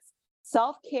care is.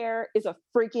 Self care is a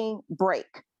freaking break.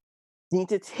 You need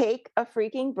to take a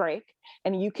freaking break,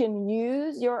 and you can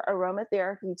use your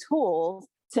aromatherapy tools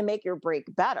to make your break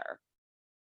better,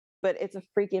 but it's a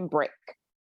freaking break.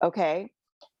 Okay.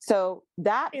 So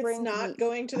that It's brings not me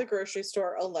going to the grocery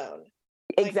store alone.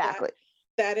 Like exactly.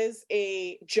 that is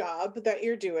a job that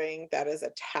you're doing, that is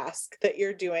a task that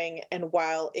you're doing, and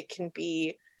while it can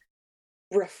be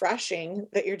refreshing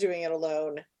that you're doing it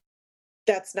alone,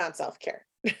 that's not self-care.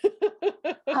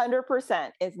 100%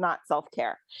 is not self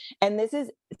care. And this is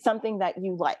something that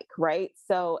you like, right?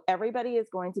 So everybody is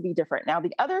going to be different. Now,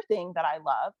 the other thing that I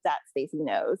love that Stacey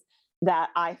knows that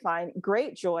I find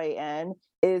great joy in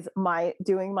is my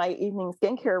doing my evening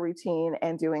skincare routine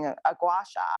and doing a gua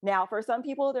sha. Now, for some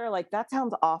people, they're like, that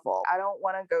sounds awful. I don't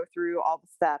want to go through all the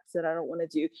steps and I don't want to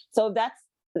do. So that's,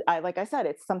 like I said,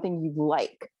 it's something you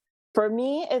like. For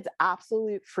me, it's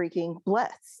absolute freaking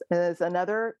bliss. It's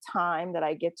another time that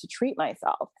I get to treat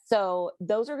myself. So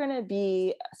those are going to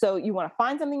be, so you want to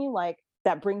find something you like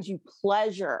that brings you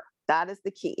pleasure. That is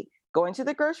the key. Going to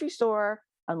the grocery store,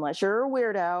 unless you're a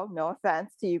weirdo, no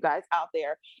offense to you guys out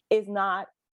there, is not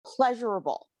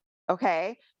pleasurable.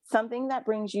 Okay. Something that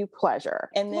brings you pleasure.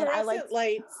 And then I like Fluorescent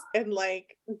lights and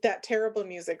like that terrible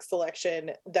music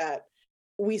selection that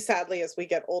we sadly, as we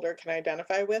get older, can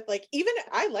identify with. Like, even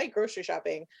I like grocery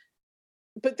shopping,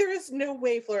 But there is no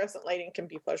way fluorescent lighting can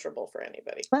be pleasurable for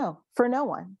anybody. No, for no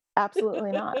one.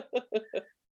 Absolutely not.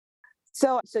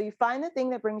 So you find the thing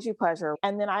that brings you pleasure.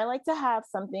 And then I like to have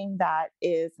something that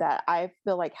I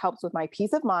feel like helps with my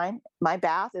peace of mind. My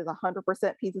bath is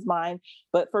 100% peace of mind,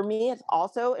 but for me, it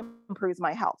also improves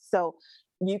my health. So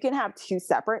you can have two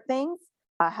separate things,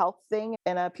 a health thing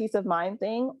and a peace of mind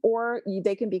thing, or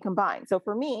they can be combined. So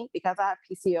for me, because I have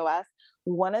PCOS,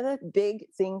 one of the big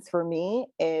things for me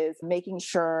is making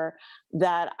sure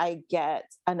that I get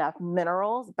enough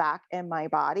minerals back in my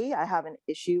body. I have an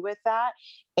issue with that.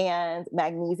 And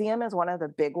magnesium is one of the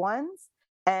big ones.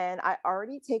 And I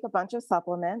already take a bunch of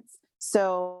supplements.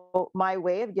 So my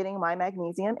way of getting my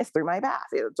magnesium is through my bath.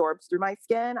 It absorbs through my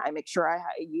skin. I make sure I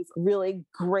use really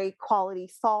great quality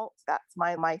salt. That's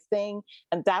my thing.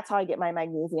 And that's how I get my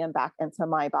magnesium back into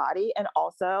my body. And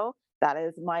also, that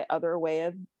is my other way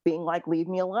of being like, leave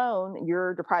me alone.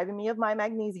 You're depriving me of my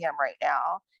magnesium right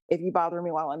now if you bother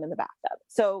me while I'm in the bathtub.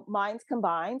 So mine's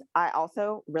combined. I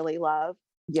also really love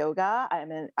yoga.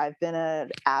 I've been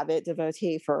an avid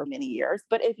devotee for many years.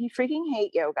 But if you freaking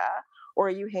hate yoga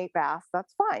or you hate baths,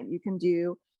 that's fine. You can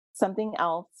do something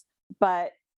else.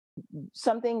 But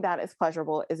something that is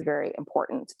pleasurable is very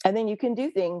important. And then you can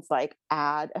do things like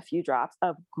add a few drops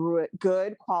of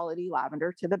good quality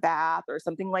lavender to the bath or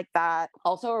something like that.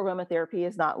 Also, aromatherapy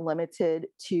is not limited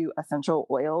to essential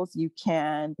oils. You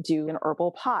can do an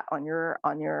herbal pot on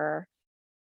your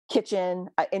kitchen,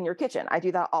 in your kitchen. I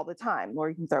do that all the time, or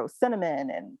you can throw cinnamon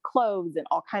and cloves and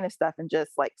all kind of stuff and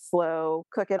just like slow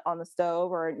cook it on the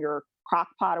stove or in your crock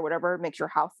pot or whatever. Makes your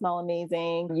house smell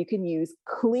amazing. You can use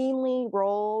cleanly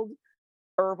rolled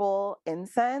herbal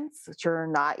incense, which are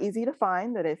not easy to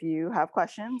find. That if you have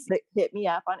questions, hit me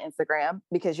up on Instagram,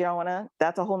 because you don't want to,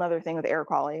 that's a whole nother thing with air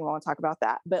quality. We want to talk about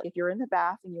that. But if you're in the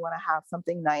bath and you want to have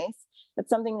something nice, it's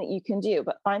something that you can do,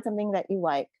 but find something that you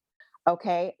like.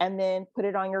 Okay. And then put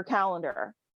it on your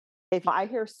calendar. If I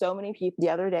hear so many people,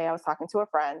 the other day I was talking to a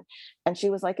friend and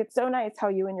she was like, it's so nice how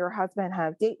you and your husband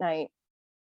have date night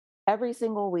every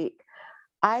single week.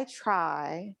 I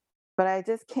try, but I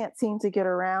just can't seem to get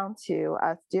around to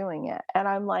us doing it. And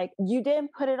I'm like, you didn't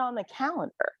put it on the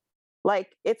calendar.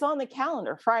 Like, it's on the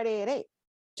calendar Friday at 8,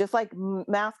 just like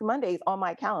Mask Monday's on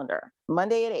my calendar,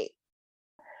 Monday at 8.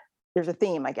 There's a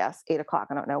theme, I guess, 8 o'clock.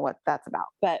 I don't know what that's about,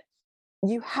 but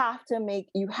you have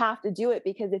to do it,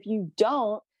 because if you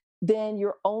don't, then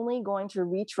you're only going to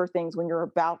reach for things when you're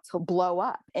about to blow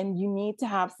up. And you need to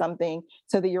have something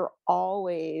so that you're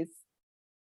always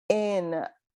in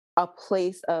a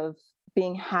place of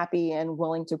being happy and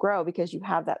willing to grow, because you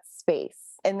have that space.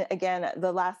 And again,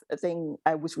 the last thing,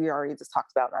 which we already just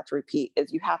talked about, not to repeat,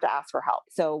 is you have to ask for help.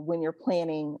 So when you're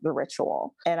planning the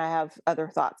ritual, and I have other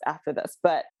thoughts after this,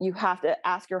 but you have to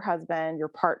ask your husband, your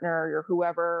partner, your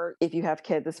whoever, if you have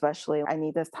kids, especially, I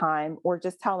need this time, or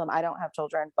just tell them, I don't have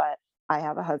children, but I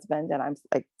have a husband and I'm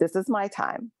like, this is my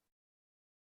time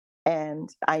and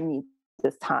I need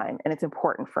this time and it's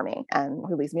important for me, and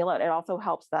who leaves me alone. It also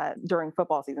helps that during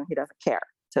football season he doesn't care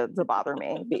to bother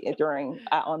me during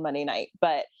on Monday night,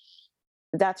 but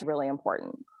that's really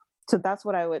important. So that's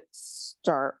what I would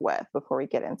start with before we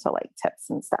get into like tips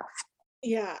and stuff.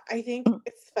 Yeah, I think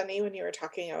it's funny when you were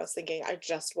talking, I was thinking I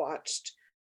just watched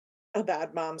A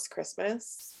Bad Mom's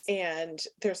Christmas, and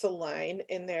there's a line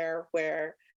in there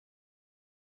where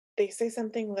they say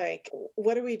something like,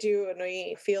 what do we do when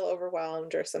we feel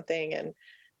overwhelmed or something? And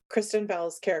Kristen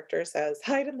Bell's character says,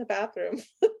 hide in the bathroom.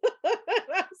 And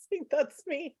I was like, that's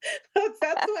me. That's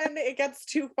when it gets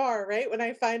too far, right? When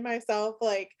I find myself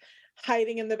like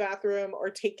hiding in the bathroom or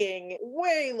taking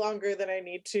way longer than I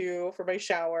need to for my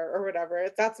shower or whatever.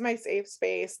 That's my safe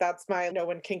space. That's my no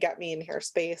one can get me in here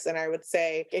space. And I would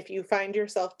say if you find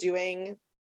yourself doing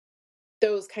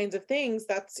those kinds of things,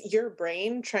 that's your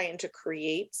brain trying to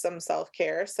create some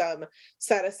self-care, some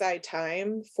set aside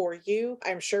time for you.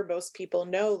 I'm sure most people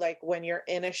know, like when you're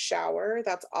in a shower,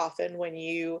 that's often when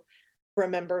you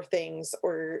remember things,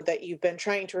 or that you've been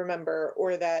trying to remember,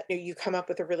 or that you come up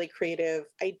with a really creative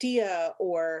idea,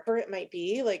 or it might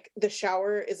be like the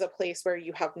shower is a place where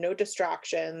you have no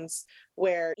distractions,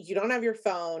 where you don't have your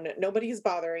phone, nobody's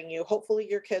bothering you. Hopefully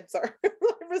your kids are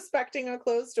respecting a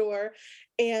closed door.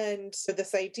 And so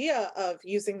this idea of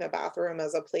using the bathroom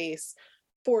as a place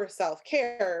for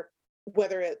self-care,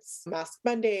 whether it's Mask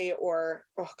Monday or,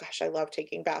 oh gosh, I love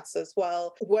taking baths as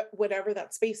well, whatever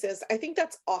that space is, I think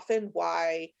that's often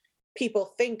why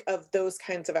people think of those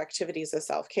kinds of activities as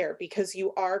self-care, because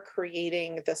you are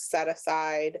creating the set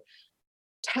aside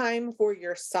time for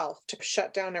yourself to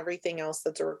shut down everything else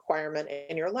that's a requirement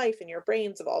in your life, in your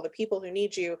brains, of all the people who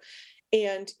need you.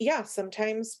 And yeah,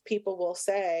 sometimes people will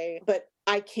say, but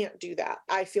I can't do that.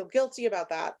 I feel guilty about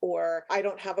that, or I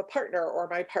don't have a partner, or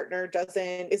my partner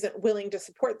isn't willing to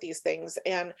support these things.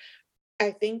 And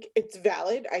I think it's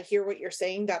valid. I hear what you're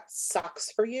saying. That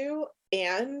sucks for you.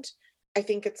 And I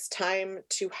think it's time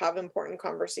to have important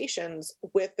conversations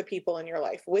with the people in your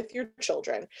life, with your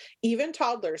children. Even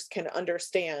toddlers can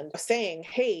understand saying,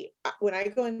 hey, when I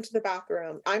go into the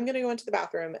bathroom, I'm going to go into the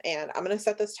bathroom and I'm going to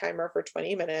set this timer for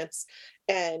 20 minutes.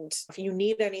 And if you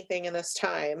need anything in this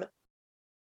time,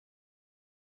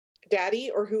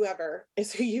 daddy or whoever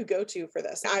is who you go to for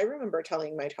this. I remember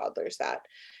telling my toddlers that.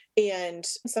 And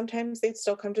sometimes they'd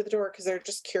still come to the door because they're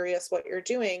just curious what you're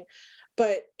doing.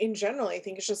 But in general, I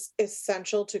think it's just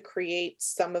essential to create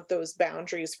some of those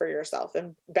boundaries for yourself.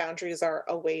 And boundaries are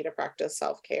a way to practice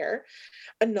self care.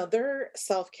 Another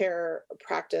self care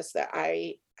practice that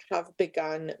I have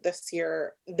begun this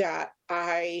year that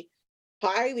I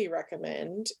highly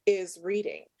recommend is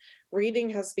reading. Reading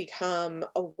has become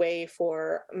a way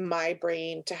for my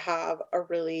brain to have a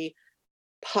really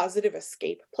positive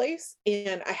escape place.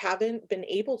 And I haven't been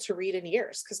able to read in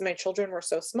years because my children were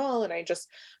so small and I just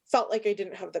felt like I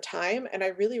didn't have the time. And I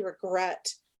really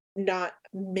regret not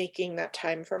making that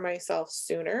time for myself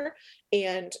sooner.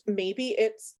 And maybe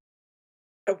it's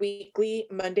a weekly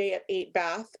Monday at 8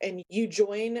 bath, and you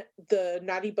join the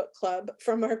Naughty Book Club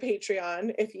from our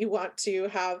Patreon if you want to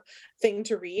have thing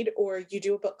to read, or you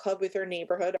do a book club with your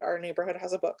neighborhood. Our neighborhood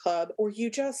has a book club, or you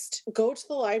just go to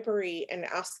the library and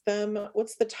ask them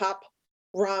what's the top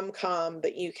rom-com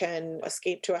that you can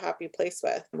escape to a happy place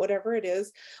with, whatever it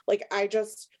is. Like I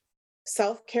just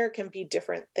self care can be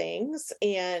different things,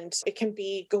 and it can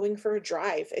be going for a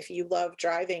drive if you love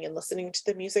driving and listening to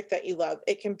the music that you love.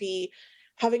 It can be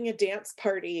having a dance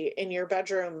party in your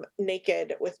bedroom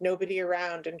naked with nobody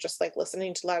around and just like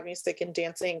listening to loud music and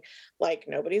dancing like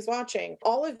nobody's watching.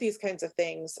 All of these kinds of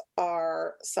things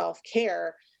are self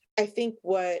care. I think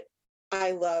what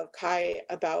I love, Kai,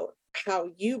 about how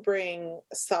you bring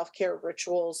self care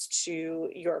rituals to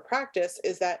your practice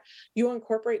is that you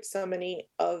incorporate so many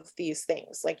of these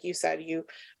things. Like you said,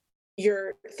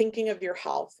 you're thinking of your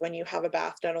health when you have a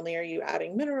bath. Not only are you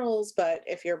adding minerals, but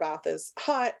if your bath is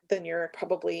hot, then you're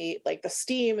probably like the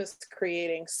steam is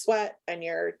creating sweat and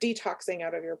you're detoxing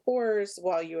out of your pores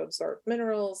while you absorb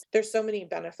minerals. There's so many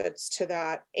benefits to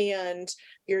that. And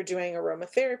you're doing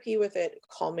aromatherapy with it,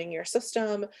 calming your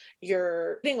system.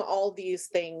 You're doing all these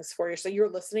things for you. So you're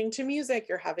listening to music,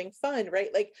 you're having fun,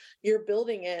 right? Like you're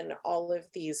building in all of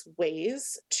these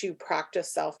ways to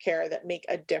practice self care that make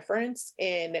a difference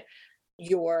in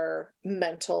your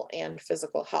mental and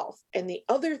physical health. And the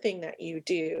other thing that you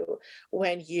do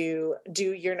when you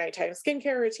do your nighttime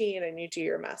skincare routine and you do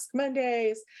your Mask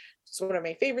Mondays, it's one of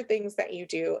my favorite things that you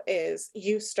do is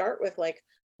you start with like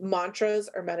mantras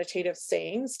or meditative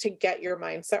sayings to get your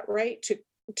mindset right, to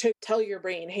tell your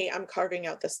brain, hey, I'm carving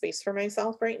out this space for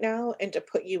myself right now, and to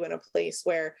put you in a place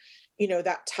where, you know,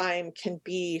 that time can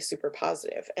be super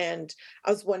positive. And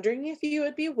I was wondering if you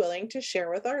would be willing to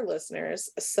share with our listeners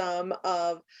some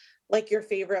of like your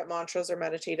favorite mantras or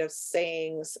meditative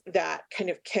sayings that kind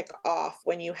of kick off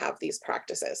when you have these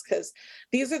practices. Because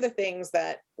these are the things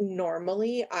that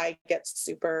normally I get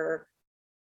super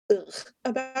ugh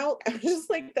about. I'm just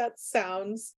like, that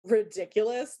sounds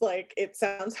ridiculous. Like it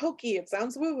sounds hokey, it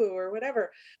sounds woo woo or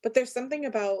whatever. But there's something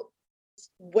about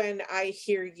when I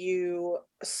hear you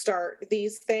start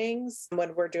these things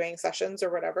when we're doing sessions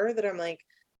or whatever that I'm like,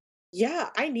 yeah,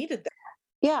 I needed that.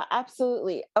 Yeah,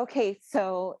 absolutely. Okay,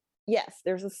 so yes,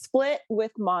 there's a split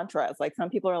with mantras. Like some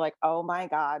people are like, "Oh my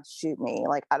god, shoot me.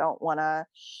 Like I don't want to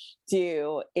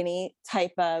do any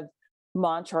type of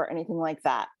mantra or anything like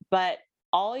that." But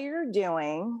all you're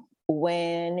doing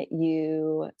when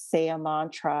you say a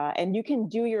mantra, and you can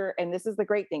do your, and this is the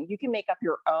great thing, you can make up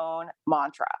your own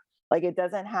mantra. Like it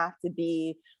doesn't have to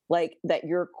be like that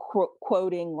you're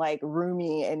quoting like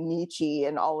Rumi and Nietzsche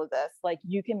and all of this. Like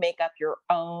you can make up your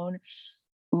own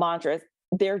mantras.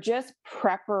 They're just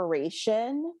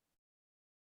preparation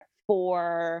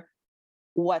for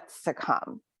what's to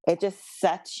come. It just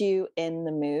sets you in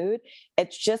the mood.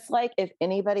 It's just like if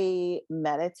anybody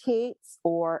meditates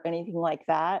or anything like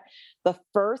that, the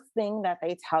first thing that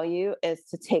they tell you is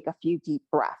to take a few deep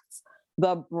breaths.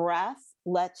 The breath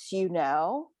lets you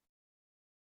know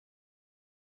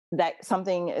that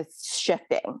something is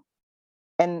shifting.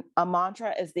 And a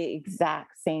mantra is the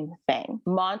exact same thing.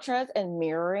 Mantras and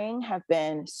mirroring have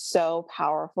been so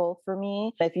powerful for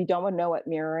me. If you don't know what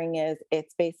mirroring is,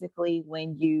 it's basically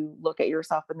when you look at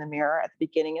yourself in the mirror at the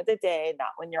beginning of the day,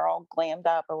 not when you're all glammed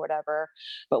up or whatever,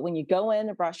 but when you go in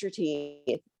to brush your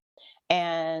teeth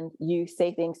and you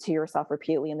say things to yourself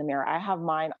repeatedly in the mirror. I have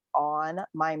mine on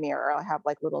my mirror. I have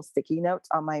like little sticky notes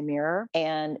on my mirror,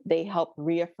 and they help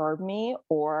reaffirm me,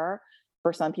 or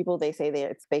for some people, they say they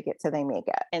it's fake it till they make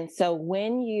it. And so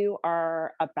when you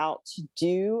are about to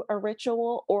do a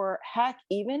ritual, or heck,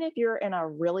 even if you're in a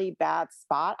really bad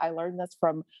spot, I learned this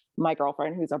from my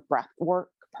girlfriend who's a breath work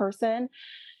person.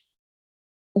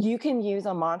 You can use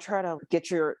a mantra to get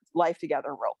your life together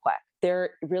real quick. There are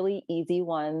really easy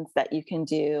ones that you can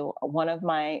do. One of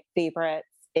my favorites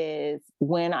is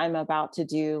when I'm about to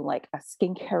do like a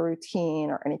skincare routine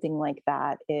or anything like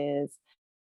that is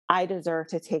I deserve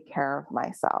to take care of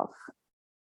myself.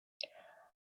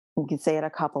 You can say it a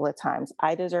couple of times.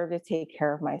 I deserve to take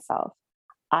care of myself.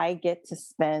 I get to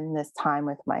spend this time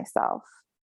with myself.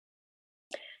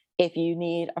 If you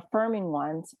need affirming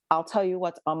ones, I'll tell you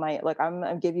what's on my like I'm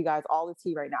gonna give you guys all the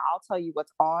tea right now. I'll tell you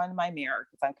what's on my mirror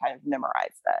because I've kind of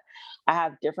memorized it. I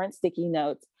have different sticky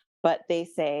notes, but they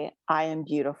say, I am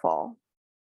beautiful.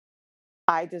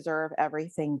 I deserve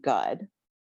everything good.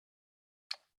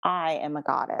 I am a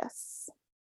goddess.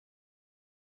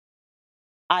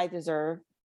 I deserve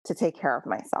to take care of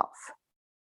myself.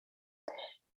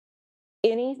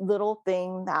 Any little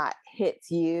thing that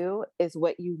hits you is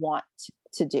what you want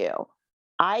to do.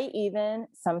 I even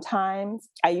sometimes,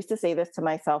 I used to say this to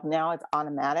myself, now it's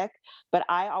automatic, but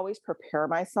I always prepare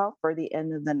myself for the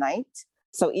end of the night.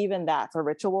 So even that's a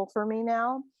ritual for me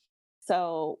now.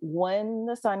 So when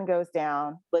the sun goes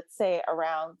down, let's say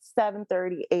around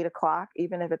 7:30, 8 o'clock,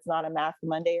 even if it's not a math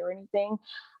Monday or anything,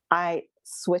 I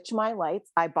switch my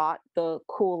lights. I bought the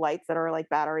cool lights that are like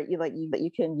battery, that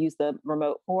you can use the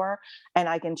remote for, and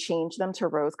I can change them to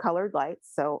rose colored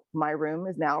lights. So my room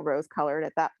is now rose colored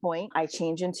at that point. I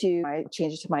change it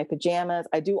to my pajamas.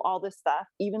 I do all this stuff,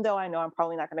 even though I know I'm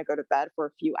probably not going to go to bed for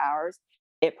a few hours.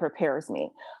 It prepares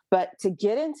me. But to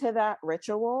get into that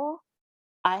ritual,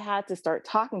 I had to start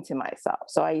talking to myself.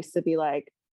 So I used to be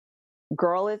like,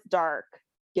 girl, it's dark.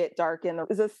 Get dark in the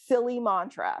it's a silly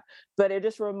mantra, but it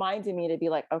just reminded me to be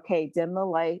like, okay, dim the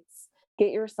lights,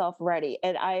 get yourself ready.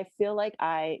 And I feel like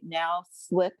I now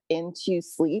slip into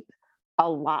sleep a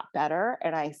lot better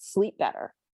and I sleep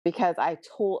better because I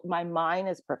told my mind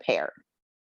is prepared.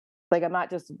 Like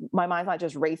my mind's not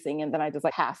just racing and then I just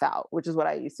like pass out, which is what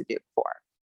I used to do before.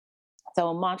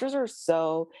 So mantras are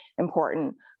so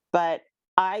important, but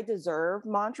I deserve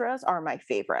mantras are my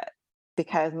favorite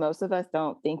because most of us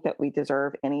don't think that we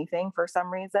deserve anything for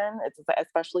some reason. It's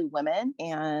especially women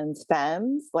and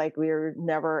femmes, like we're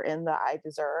never in the I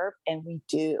deserve, and we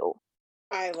do.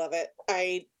 I love it.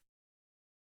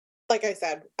 Like I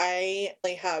said, I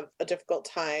really have a difficult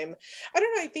time. I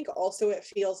don't know, I think also it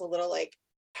feels a little like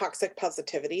toxic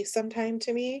positivity sometime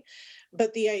to me,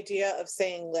 but the idea of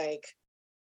saying like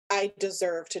I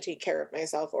deserve to take care of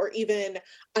myself, or even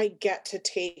I get to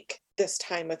take this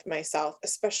time with myself,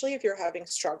 especially if you're having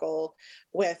struggle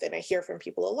with, and I hear from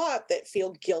people a lot that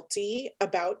feel guilty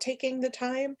about taking the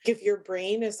time. If your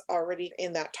brain is already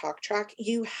in that talk track,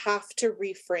 you have to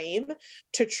reframe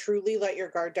to truly let your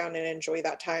guard down and enjoy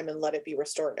that time and let it be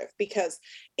restorative. Because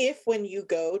if when you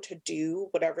go to do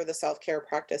whatever the self care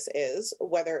practice is,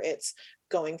 whether it's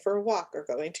going for a walk or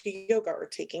going to yoga or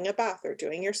taking a bath or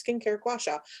doing your skincare gua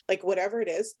sha, like whatever it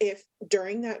is, if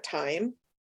during that time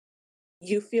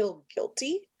you feel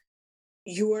guilty,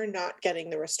 you are not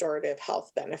getting the restorative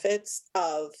health benefits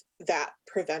of that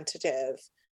preventative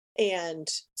and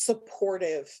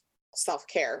supportive self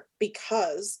care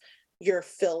because you're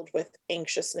filled with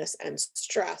anxiousness and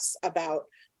stress about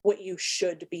what you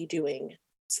should be doing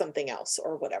something else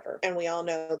or whatever. And we all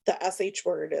know the SH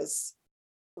word is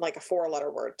like a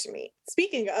four-letter word to me.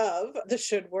 Speaking of the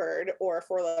should word or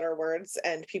four-letter words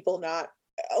and people not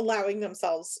allowing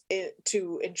themselves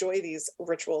to enjoy these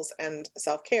rituals and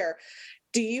self-care,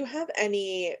 do you have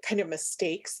any kind of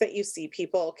mistakes that you see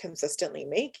people consistently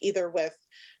make, either with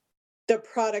the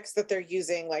products that they're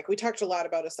using? Like we talked a lot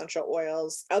about essential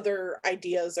oils, other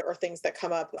ideas or things that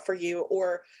come up for you,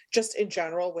 or just in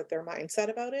general with their mindset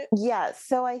about it? Yeah.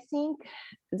 So I think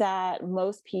that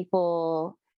most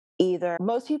people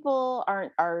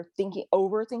are thinking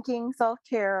overthinking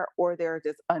self-care or they're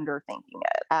just underthinking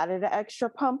it. Added an extra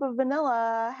pump of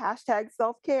vanilla, hashtag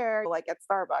self-care, like at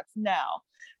Starbucks. No.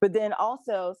 But then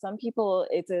also some people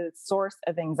it's a source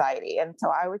of anxiety. And so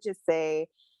I would just say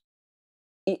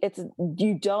it's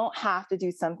you don't have to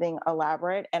do something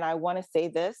elaborate, and I want to say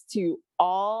this to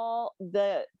all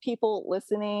the people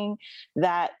listening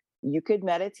that you could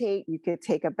meditate, you could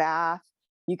take a bath,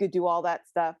 you could do all that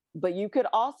stuff, but you could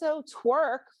also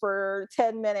twerk for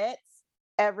 10 minutes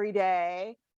every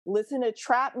day listen to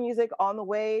trap music on the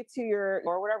way to your,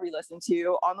 or whatever you listen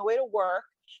to on the way to work.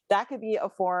 That could be a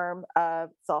form of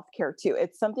self care too.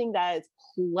 It's something that is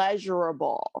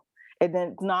pleasurable and then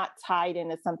it's not tied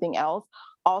into something else.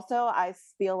 Also, I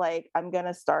feel like I'm going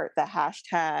to start the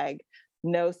hashtag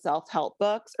no self help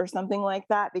books or something like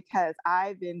that because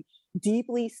I've been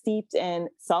deeply steeped in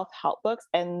self help books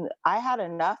and I had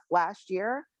enough last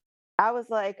year. I was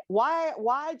like, why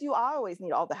do I always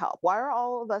need all the help? Why are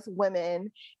all of us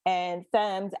women and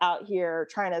femmes out here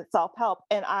trying to self-help?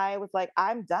 And I was like,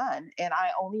 I'm done. And I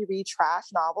only read trash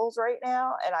novels right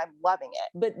now and I'm loving it.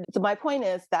 But so my point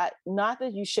is that not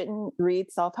that you shouldn't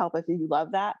read self-help if you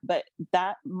love that, but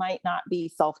that might not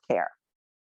be self-care.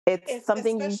 It's If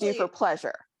something you do for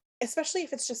pleasure. especially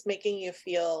if it's just making you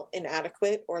feel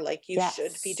inadequate or like you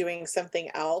should be Yes. doing something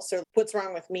else or what's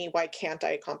wrong with me, why can't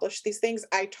I accomplish these things?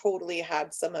 I totally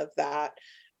had some of that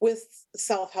with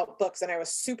self-help books, and I was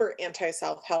super anti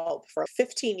self-help for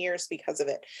 15 years because of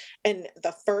it. And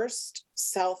the first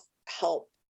self-help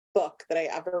book that I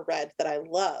ever read that I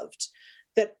loved,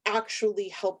 that actually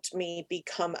helped me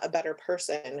become a better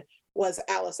person, was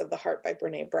Alice of the Heart by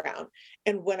Brene Brown.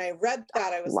 And when I read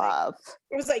that, Love.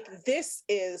 it was like, this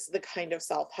is the kind of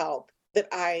self-help that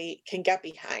I can get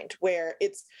behind, where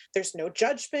there's no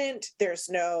judgment, there's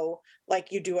no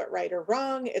like you do it right or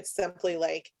wrong. It's simply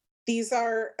like, these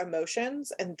are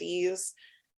emotions, and these,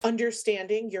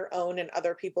 understanding your own and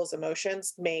other people's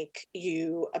emotions, make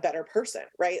you a better person,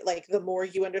 right? Like the more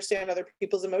you understand other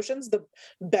people's emotions, the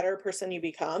better person you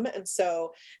become. And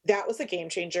so that was a game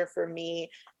changer for me.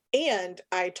 And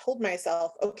I told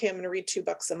myself, okay, I'm going to read 2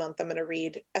 books a month. I'm going to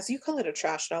read, as you call it, a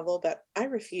trash novel, but I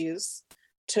refuse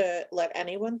to let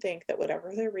anyone think that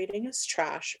whatever they're reading is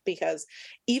trash, because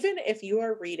even if you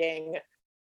are reading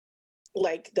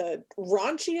like the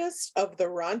raunchiest of the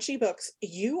raunchy books,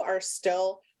 you are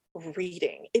still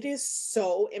reading. It is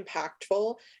so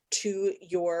impactful to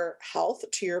your health,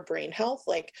 to your brain health.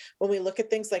 Like when we look at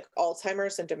things like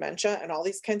Alzheimer's and dementia and all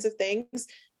these kinds of things,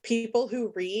 people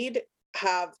who read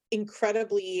have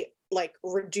incredibly like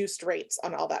reduced rates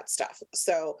on all that stuff.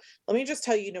 So let me just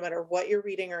tell you, no matter what you're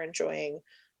reading or enjoying,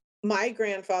 my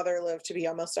grandfather lived to be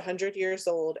almost 100 years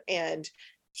old, and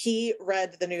he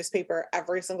read the newspaper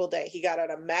every single day. He got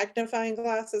out of magnifying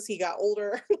glasses, he got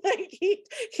older. Like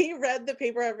he read the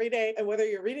paper every day. And whether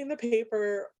you're reading the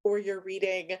paper or you're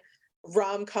reading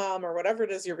rom-com or whatever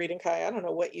it is you're reading, Kai, I don't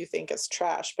know what you think is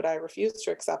trash, but I refuse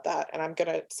to accept that. And I'm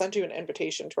gonna send you an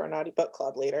invitation to our naughty book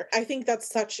club later. I think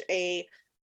that's such a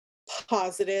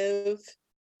positive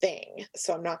thing.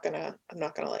 So I'm not gonna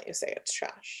let you say it's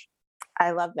trash.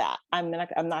 I love that. I'm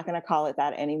not gonna call it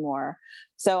that anymore.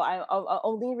 So I'm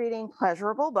only reading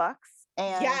pleasurable books,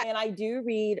 Yeah. and I do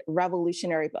read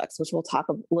revolutionary books, which we'll talk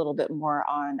a little bit more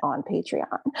on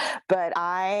Patreon. But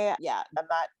I'm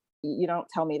not. You don't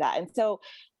tell me that. And so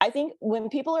I think when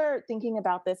people are thinking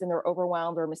about this and they're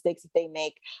overwhelmed or mistakes that they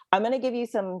make, I'm going to give you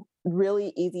some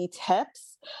really easy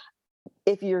tips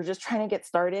if you're just trying to get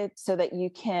started so that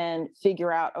you can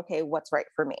figure out, okay, what's right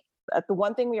for me. The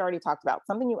one thing we already talked about,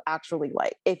 something you actually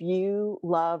like. If you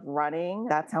love running,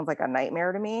 that sounds like a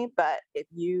nightmare to me, but if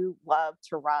you love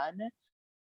to run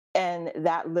and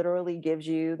that literally gives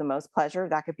you the most pleasure,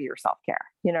 that could be your self care.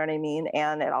 You know what I mean?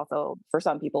 And it also, for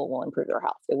some people, will improve their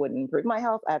health. It wouldn't improve my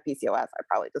health. I have PCOS. I'd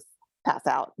probably just pass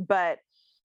out. But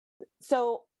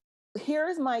so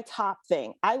here's my top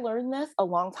thing. I learned this a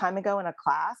long time ago in a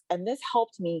class, and this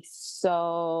helped me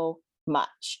so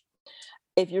much.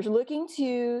 If you're looking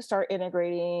to start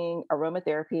integrating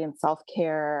aromatherapy and self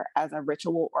care as a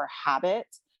ritual or habit,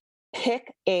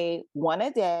 pick a one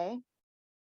a day,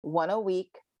 one a week,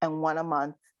 and one a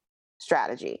month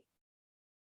strategy.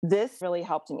 This really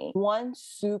helped me. One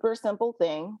super simple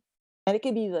thing, and it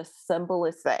could be the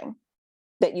simplest thing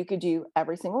that you could do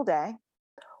every single day,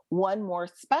 one more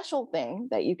special thing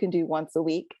that you can do once a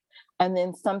week, and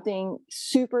then something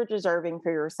super deserving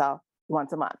for yourself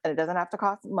once a month. And it doesn't have to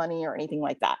cost money or anything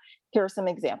like that. Here are some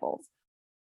examples.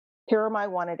 Here are my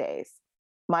one a days.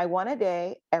 My one a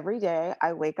day, every day,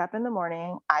 I wake up in the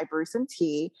morning, I brew some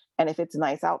tea. And if it's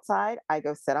nice outside, I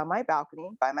go sit on my balcony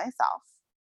by myself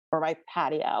or my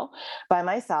patio by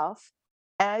myself.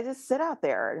 And I just sit out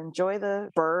there and enjoy the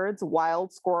birds,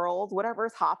 wild squirrels,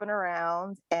 whatever's hopping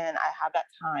around. And I have that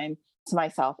time to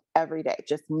myself every day,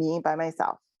 just me by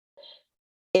myself.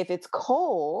 If it's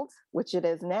cold, which it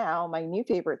is now, my new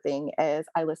favorite thing is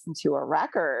I listen to a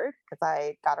record because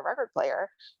I got a record player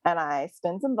and I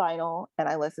spin some vinyl and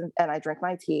I listen and I drink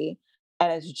my tea.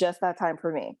 And it's just that time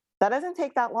for me. That doesn't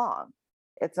take that long.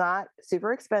 It's not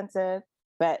super expensive.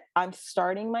 but I'm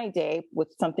starting my day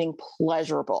with something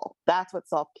pleasurable. That's what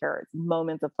self-care is,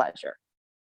 moments of pleasure.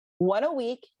 One a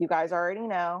week, you guys already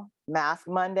know. Mask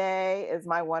Monday is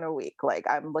my one a week. Like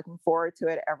I'm looking forward to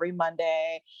it every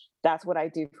Monday. That's what I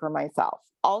do for myself.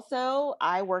 Also,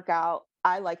 I work out.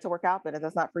 I like to work out, but if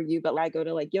that's not for you, but I go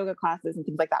to like yoga classes and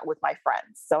things like that with my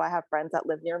friends. So I have friends that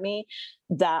live near me.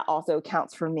 That also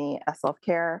counts for me as self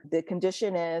care. The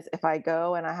condition is if I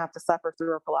go and I have to suffer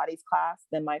through a Pilates class,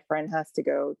 then my friend has to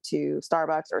go to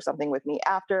Starbucks or something with me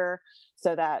after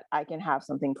so that I can have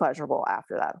something pleasurable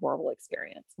after that horrible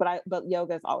experience. But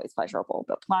yoga is always pleasurable,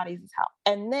 but Pilates is hell.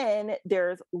 And then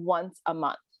there's once a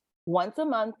month. Once a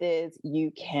month is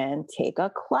you can take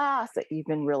a class that you've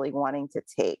been really wanting to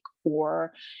take,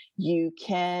 or you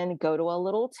can go to a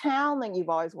little town that you've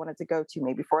always wanted to go to,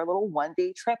 maybe for a little 1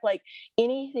 day trip, like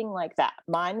anything like that.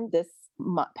 Mine this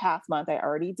past month, I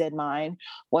already did mine,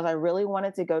 was I really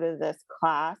wanted to go to this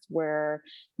class where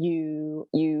you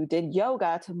did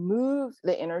yoga to move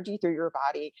the energy through your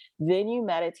body, then you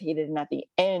meditated, and at the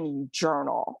end you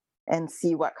journal and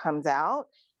see what comes out.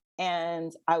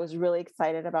 And I was really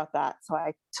excited about that. So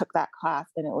I took that class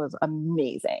and it was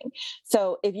amazing.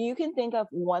 So if you can think of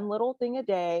one little thing a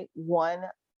day, one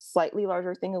slightly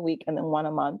larger thing a week, and then one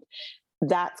a month,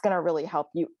 that's going to really help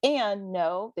you, and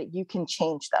know that you can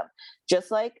change them.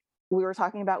 Just like we were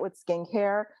talking about with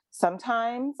skincare,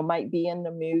 sometimes you might be in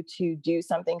the mood to do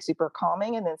something super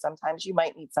calming, and then sometimes you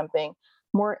might need something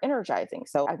more energizing.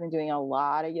 So I've been doing a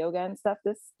lot of yoga and stuff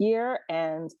this year.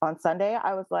 And on Sunday,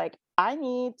 I was like, I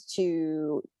need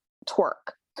to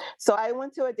twerk. So I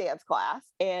went to a dance class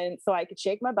and so I could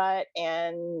shake my butt,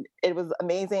 and it was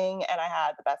amazing and I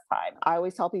had the best time. I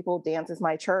always tell people dance is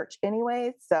my church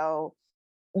anyway. So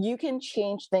you can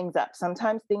change things up.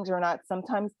 Sometimes things are not,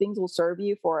 sometimes things will serve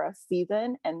you for a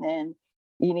season and then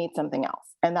you need something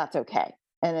else. And that's okay.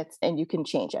 And you can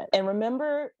change it. And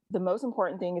remember, the most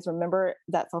important thing is remember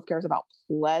that self-care is about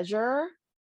pleasure.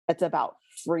 It's about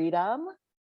freedom,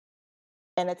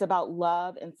 and it's about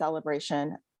love and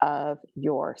celebration of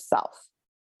yourself.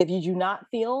 If you do not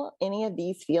feel any of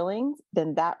these feelings,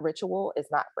 then that ritual is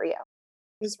not for you.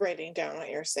 Was writing down what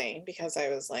you're saying because I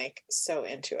was like so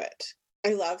into it.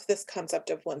 I love this concept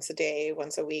of once a day,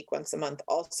 once a week, once a month,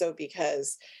 also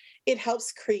because it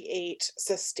helps create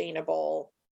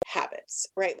sustainable habits,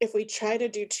 right? If we try to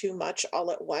do too much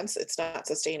all at once, it's not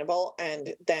sustainable.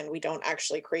 And then we don't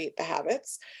actually create the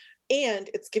habits. And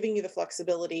it's giving you the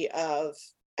flexibility of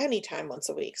anytime once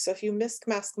a week. So if you miss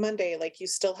Mask Monday, like you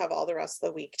still have all the rest of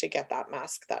the week to get that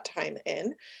mask that time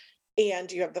in,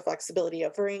 and you have the flexibility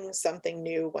of bringing something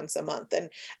new once a month. And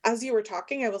as you were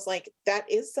talking, I was like,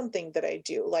 that is something that I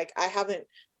do. Like I haven't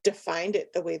defined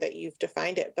it the way that you've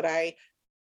defined it, but I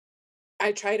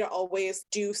try to always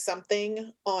do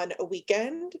something on a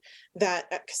weekend that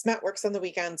because Matt works on the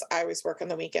weekends, I always work on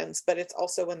the weekends, but it's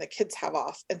also when the kids have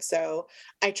off. And so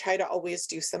I try to always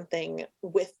do something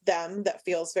with them that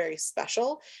feels very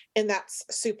special. And that's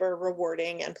super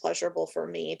rewarding and pleasurable for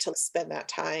me to spend that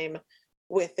time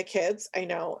with the kids. I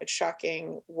know it's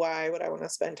shocking. Why would I want to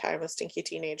spend time with stinky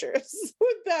teenagers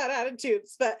with bad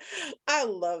attitudes? But I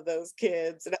love those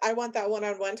kids and I want that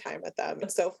one-on-one time with them.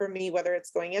 And so for me, whether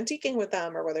it's going antiquing with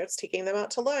them or whether it's taking them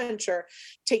out to lunch or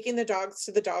taking the dogs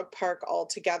to the dog park all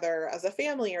together as a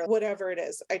family or whatever it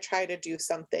is, I try to do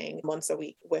something once a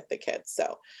week with the kids.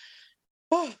 So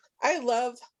I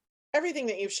love everything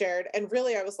that you've shared. And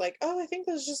really, I was like, oh, I think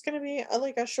this is just going to be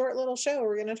like a short little show.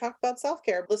 We're going to talk about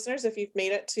self-care. Listeners, if you've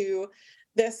made it to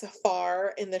this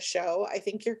far in the show, I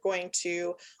think you're going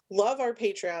to love our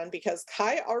Patreon because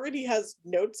Kai already has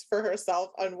notes for herself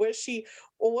on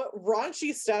what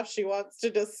raunchy stuff she wants to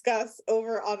discuss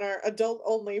over on our adult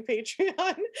only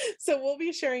Patreon. So we'll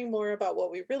be sharing more about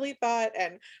what we really thought,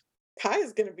 and Kai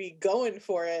is going to be going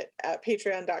for it at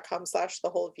patreon.com/the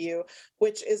whole view,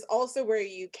 which is also where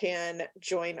you can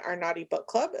join our Naughty Book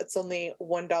Club. It's only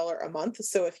 $1 a month.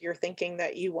 So if you're thinking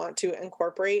that you want to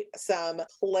incorporate some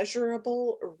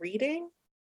pleasurable reading,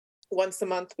 once a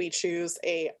month, we choose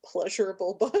a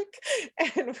pleasurable book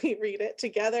and we read it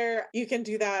together. You can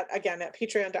do that again at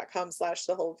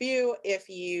patreon.com/the whole view. If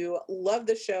you love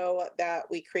the show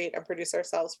that we create and produce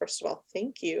ourselves, first of all,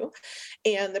 thank you.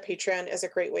 And the Patreon is a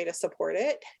great way to support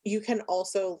it. You can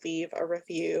also leave a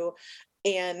review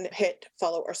and hit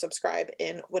follow or subscribe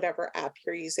in whatever app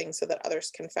you're using so that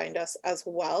others can find us as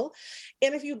well.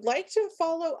 And if you'd like to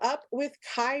follow up with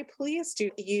Kai, please do.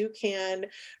 You can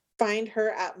find her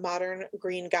at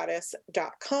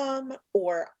moderngreengoddess.com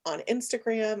or on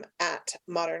Instagram at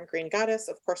moderngreengoddess.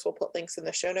 Of course, we'll put links in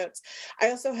the show notes. I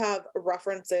also have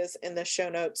references in the show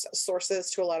notes,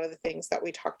 sources to a lot of the things that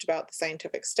we talked about, the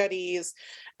scientific studies,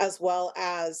 as well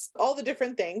as all the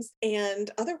different things.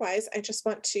 And otherwise, I just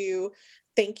want to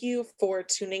thank you for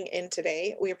tuning in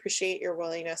today. We appreciate your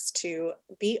willingness to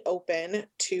be open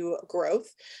to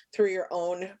growth through your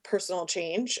own personal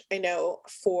change. I know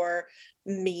for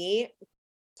me,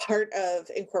 part of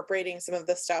incorporating some of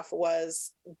this stuff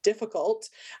was difficult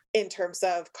in terms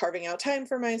of carving out time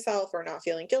for myself or not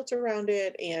feeling guilt around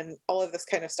it and all of this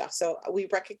kind of stuff. So we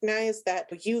recognize that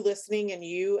you listening and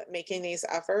you making these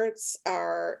efforts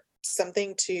are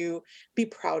something to be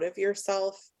proud of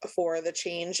yourself for the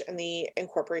change and the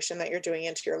incorporation that you're doing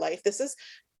into your life. This is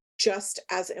just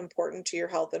as important to your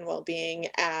health and well-being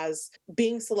as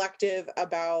being selective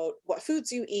about what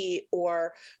foods you eat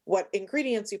or what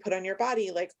ingredients you put on your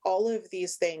body. Like, all of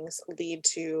these things lead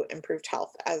to improved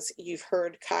health, as you've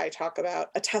heard Kai talk about,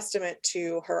 a testament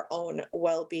to her own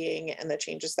well-being and the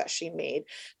changes that she made.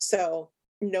 So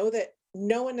know that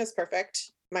no one is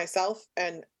perfect, myself,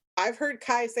 and I've heard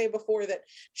Kai say before that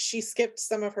she skipped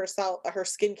some of her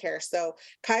skincare. So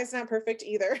Kai's not perfect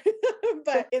either,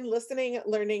 but in listening,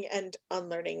 learning, and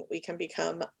unlearning, we can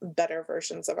become better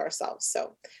versions of ourselves.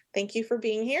 So thank you for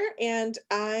being here, and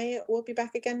I will be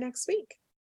back again next week.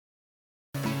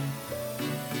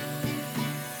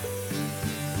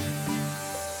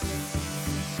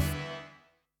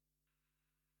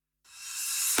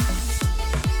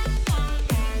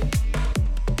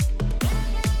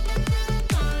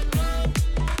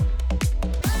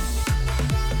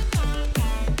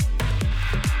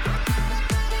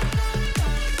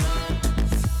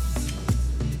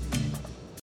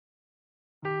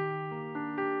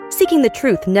 Seeking the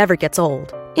truth never gets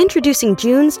old. Introducing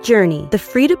June's Journey, the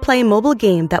free-to-play mobile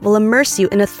game that will immerse you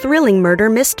in a thrilling murder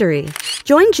mystery.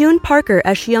 Join June Parker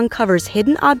as she uncovers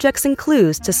hidden objects and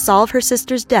clues to solve her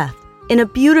sister's death in a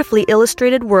beautifully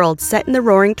illustrated world set in the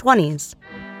Roaring '20s.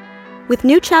 With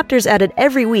new chapters added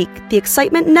every week, the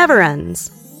excitement never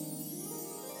ends.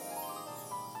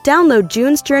 Download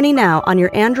June's Journey now on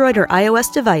your Android or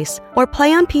iOS device, or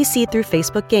play on PC through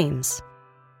Facebook Games.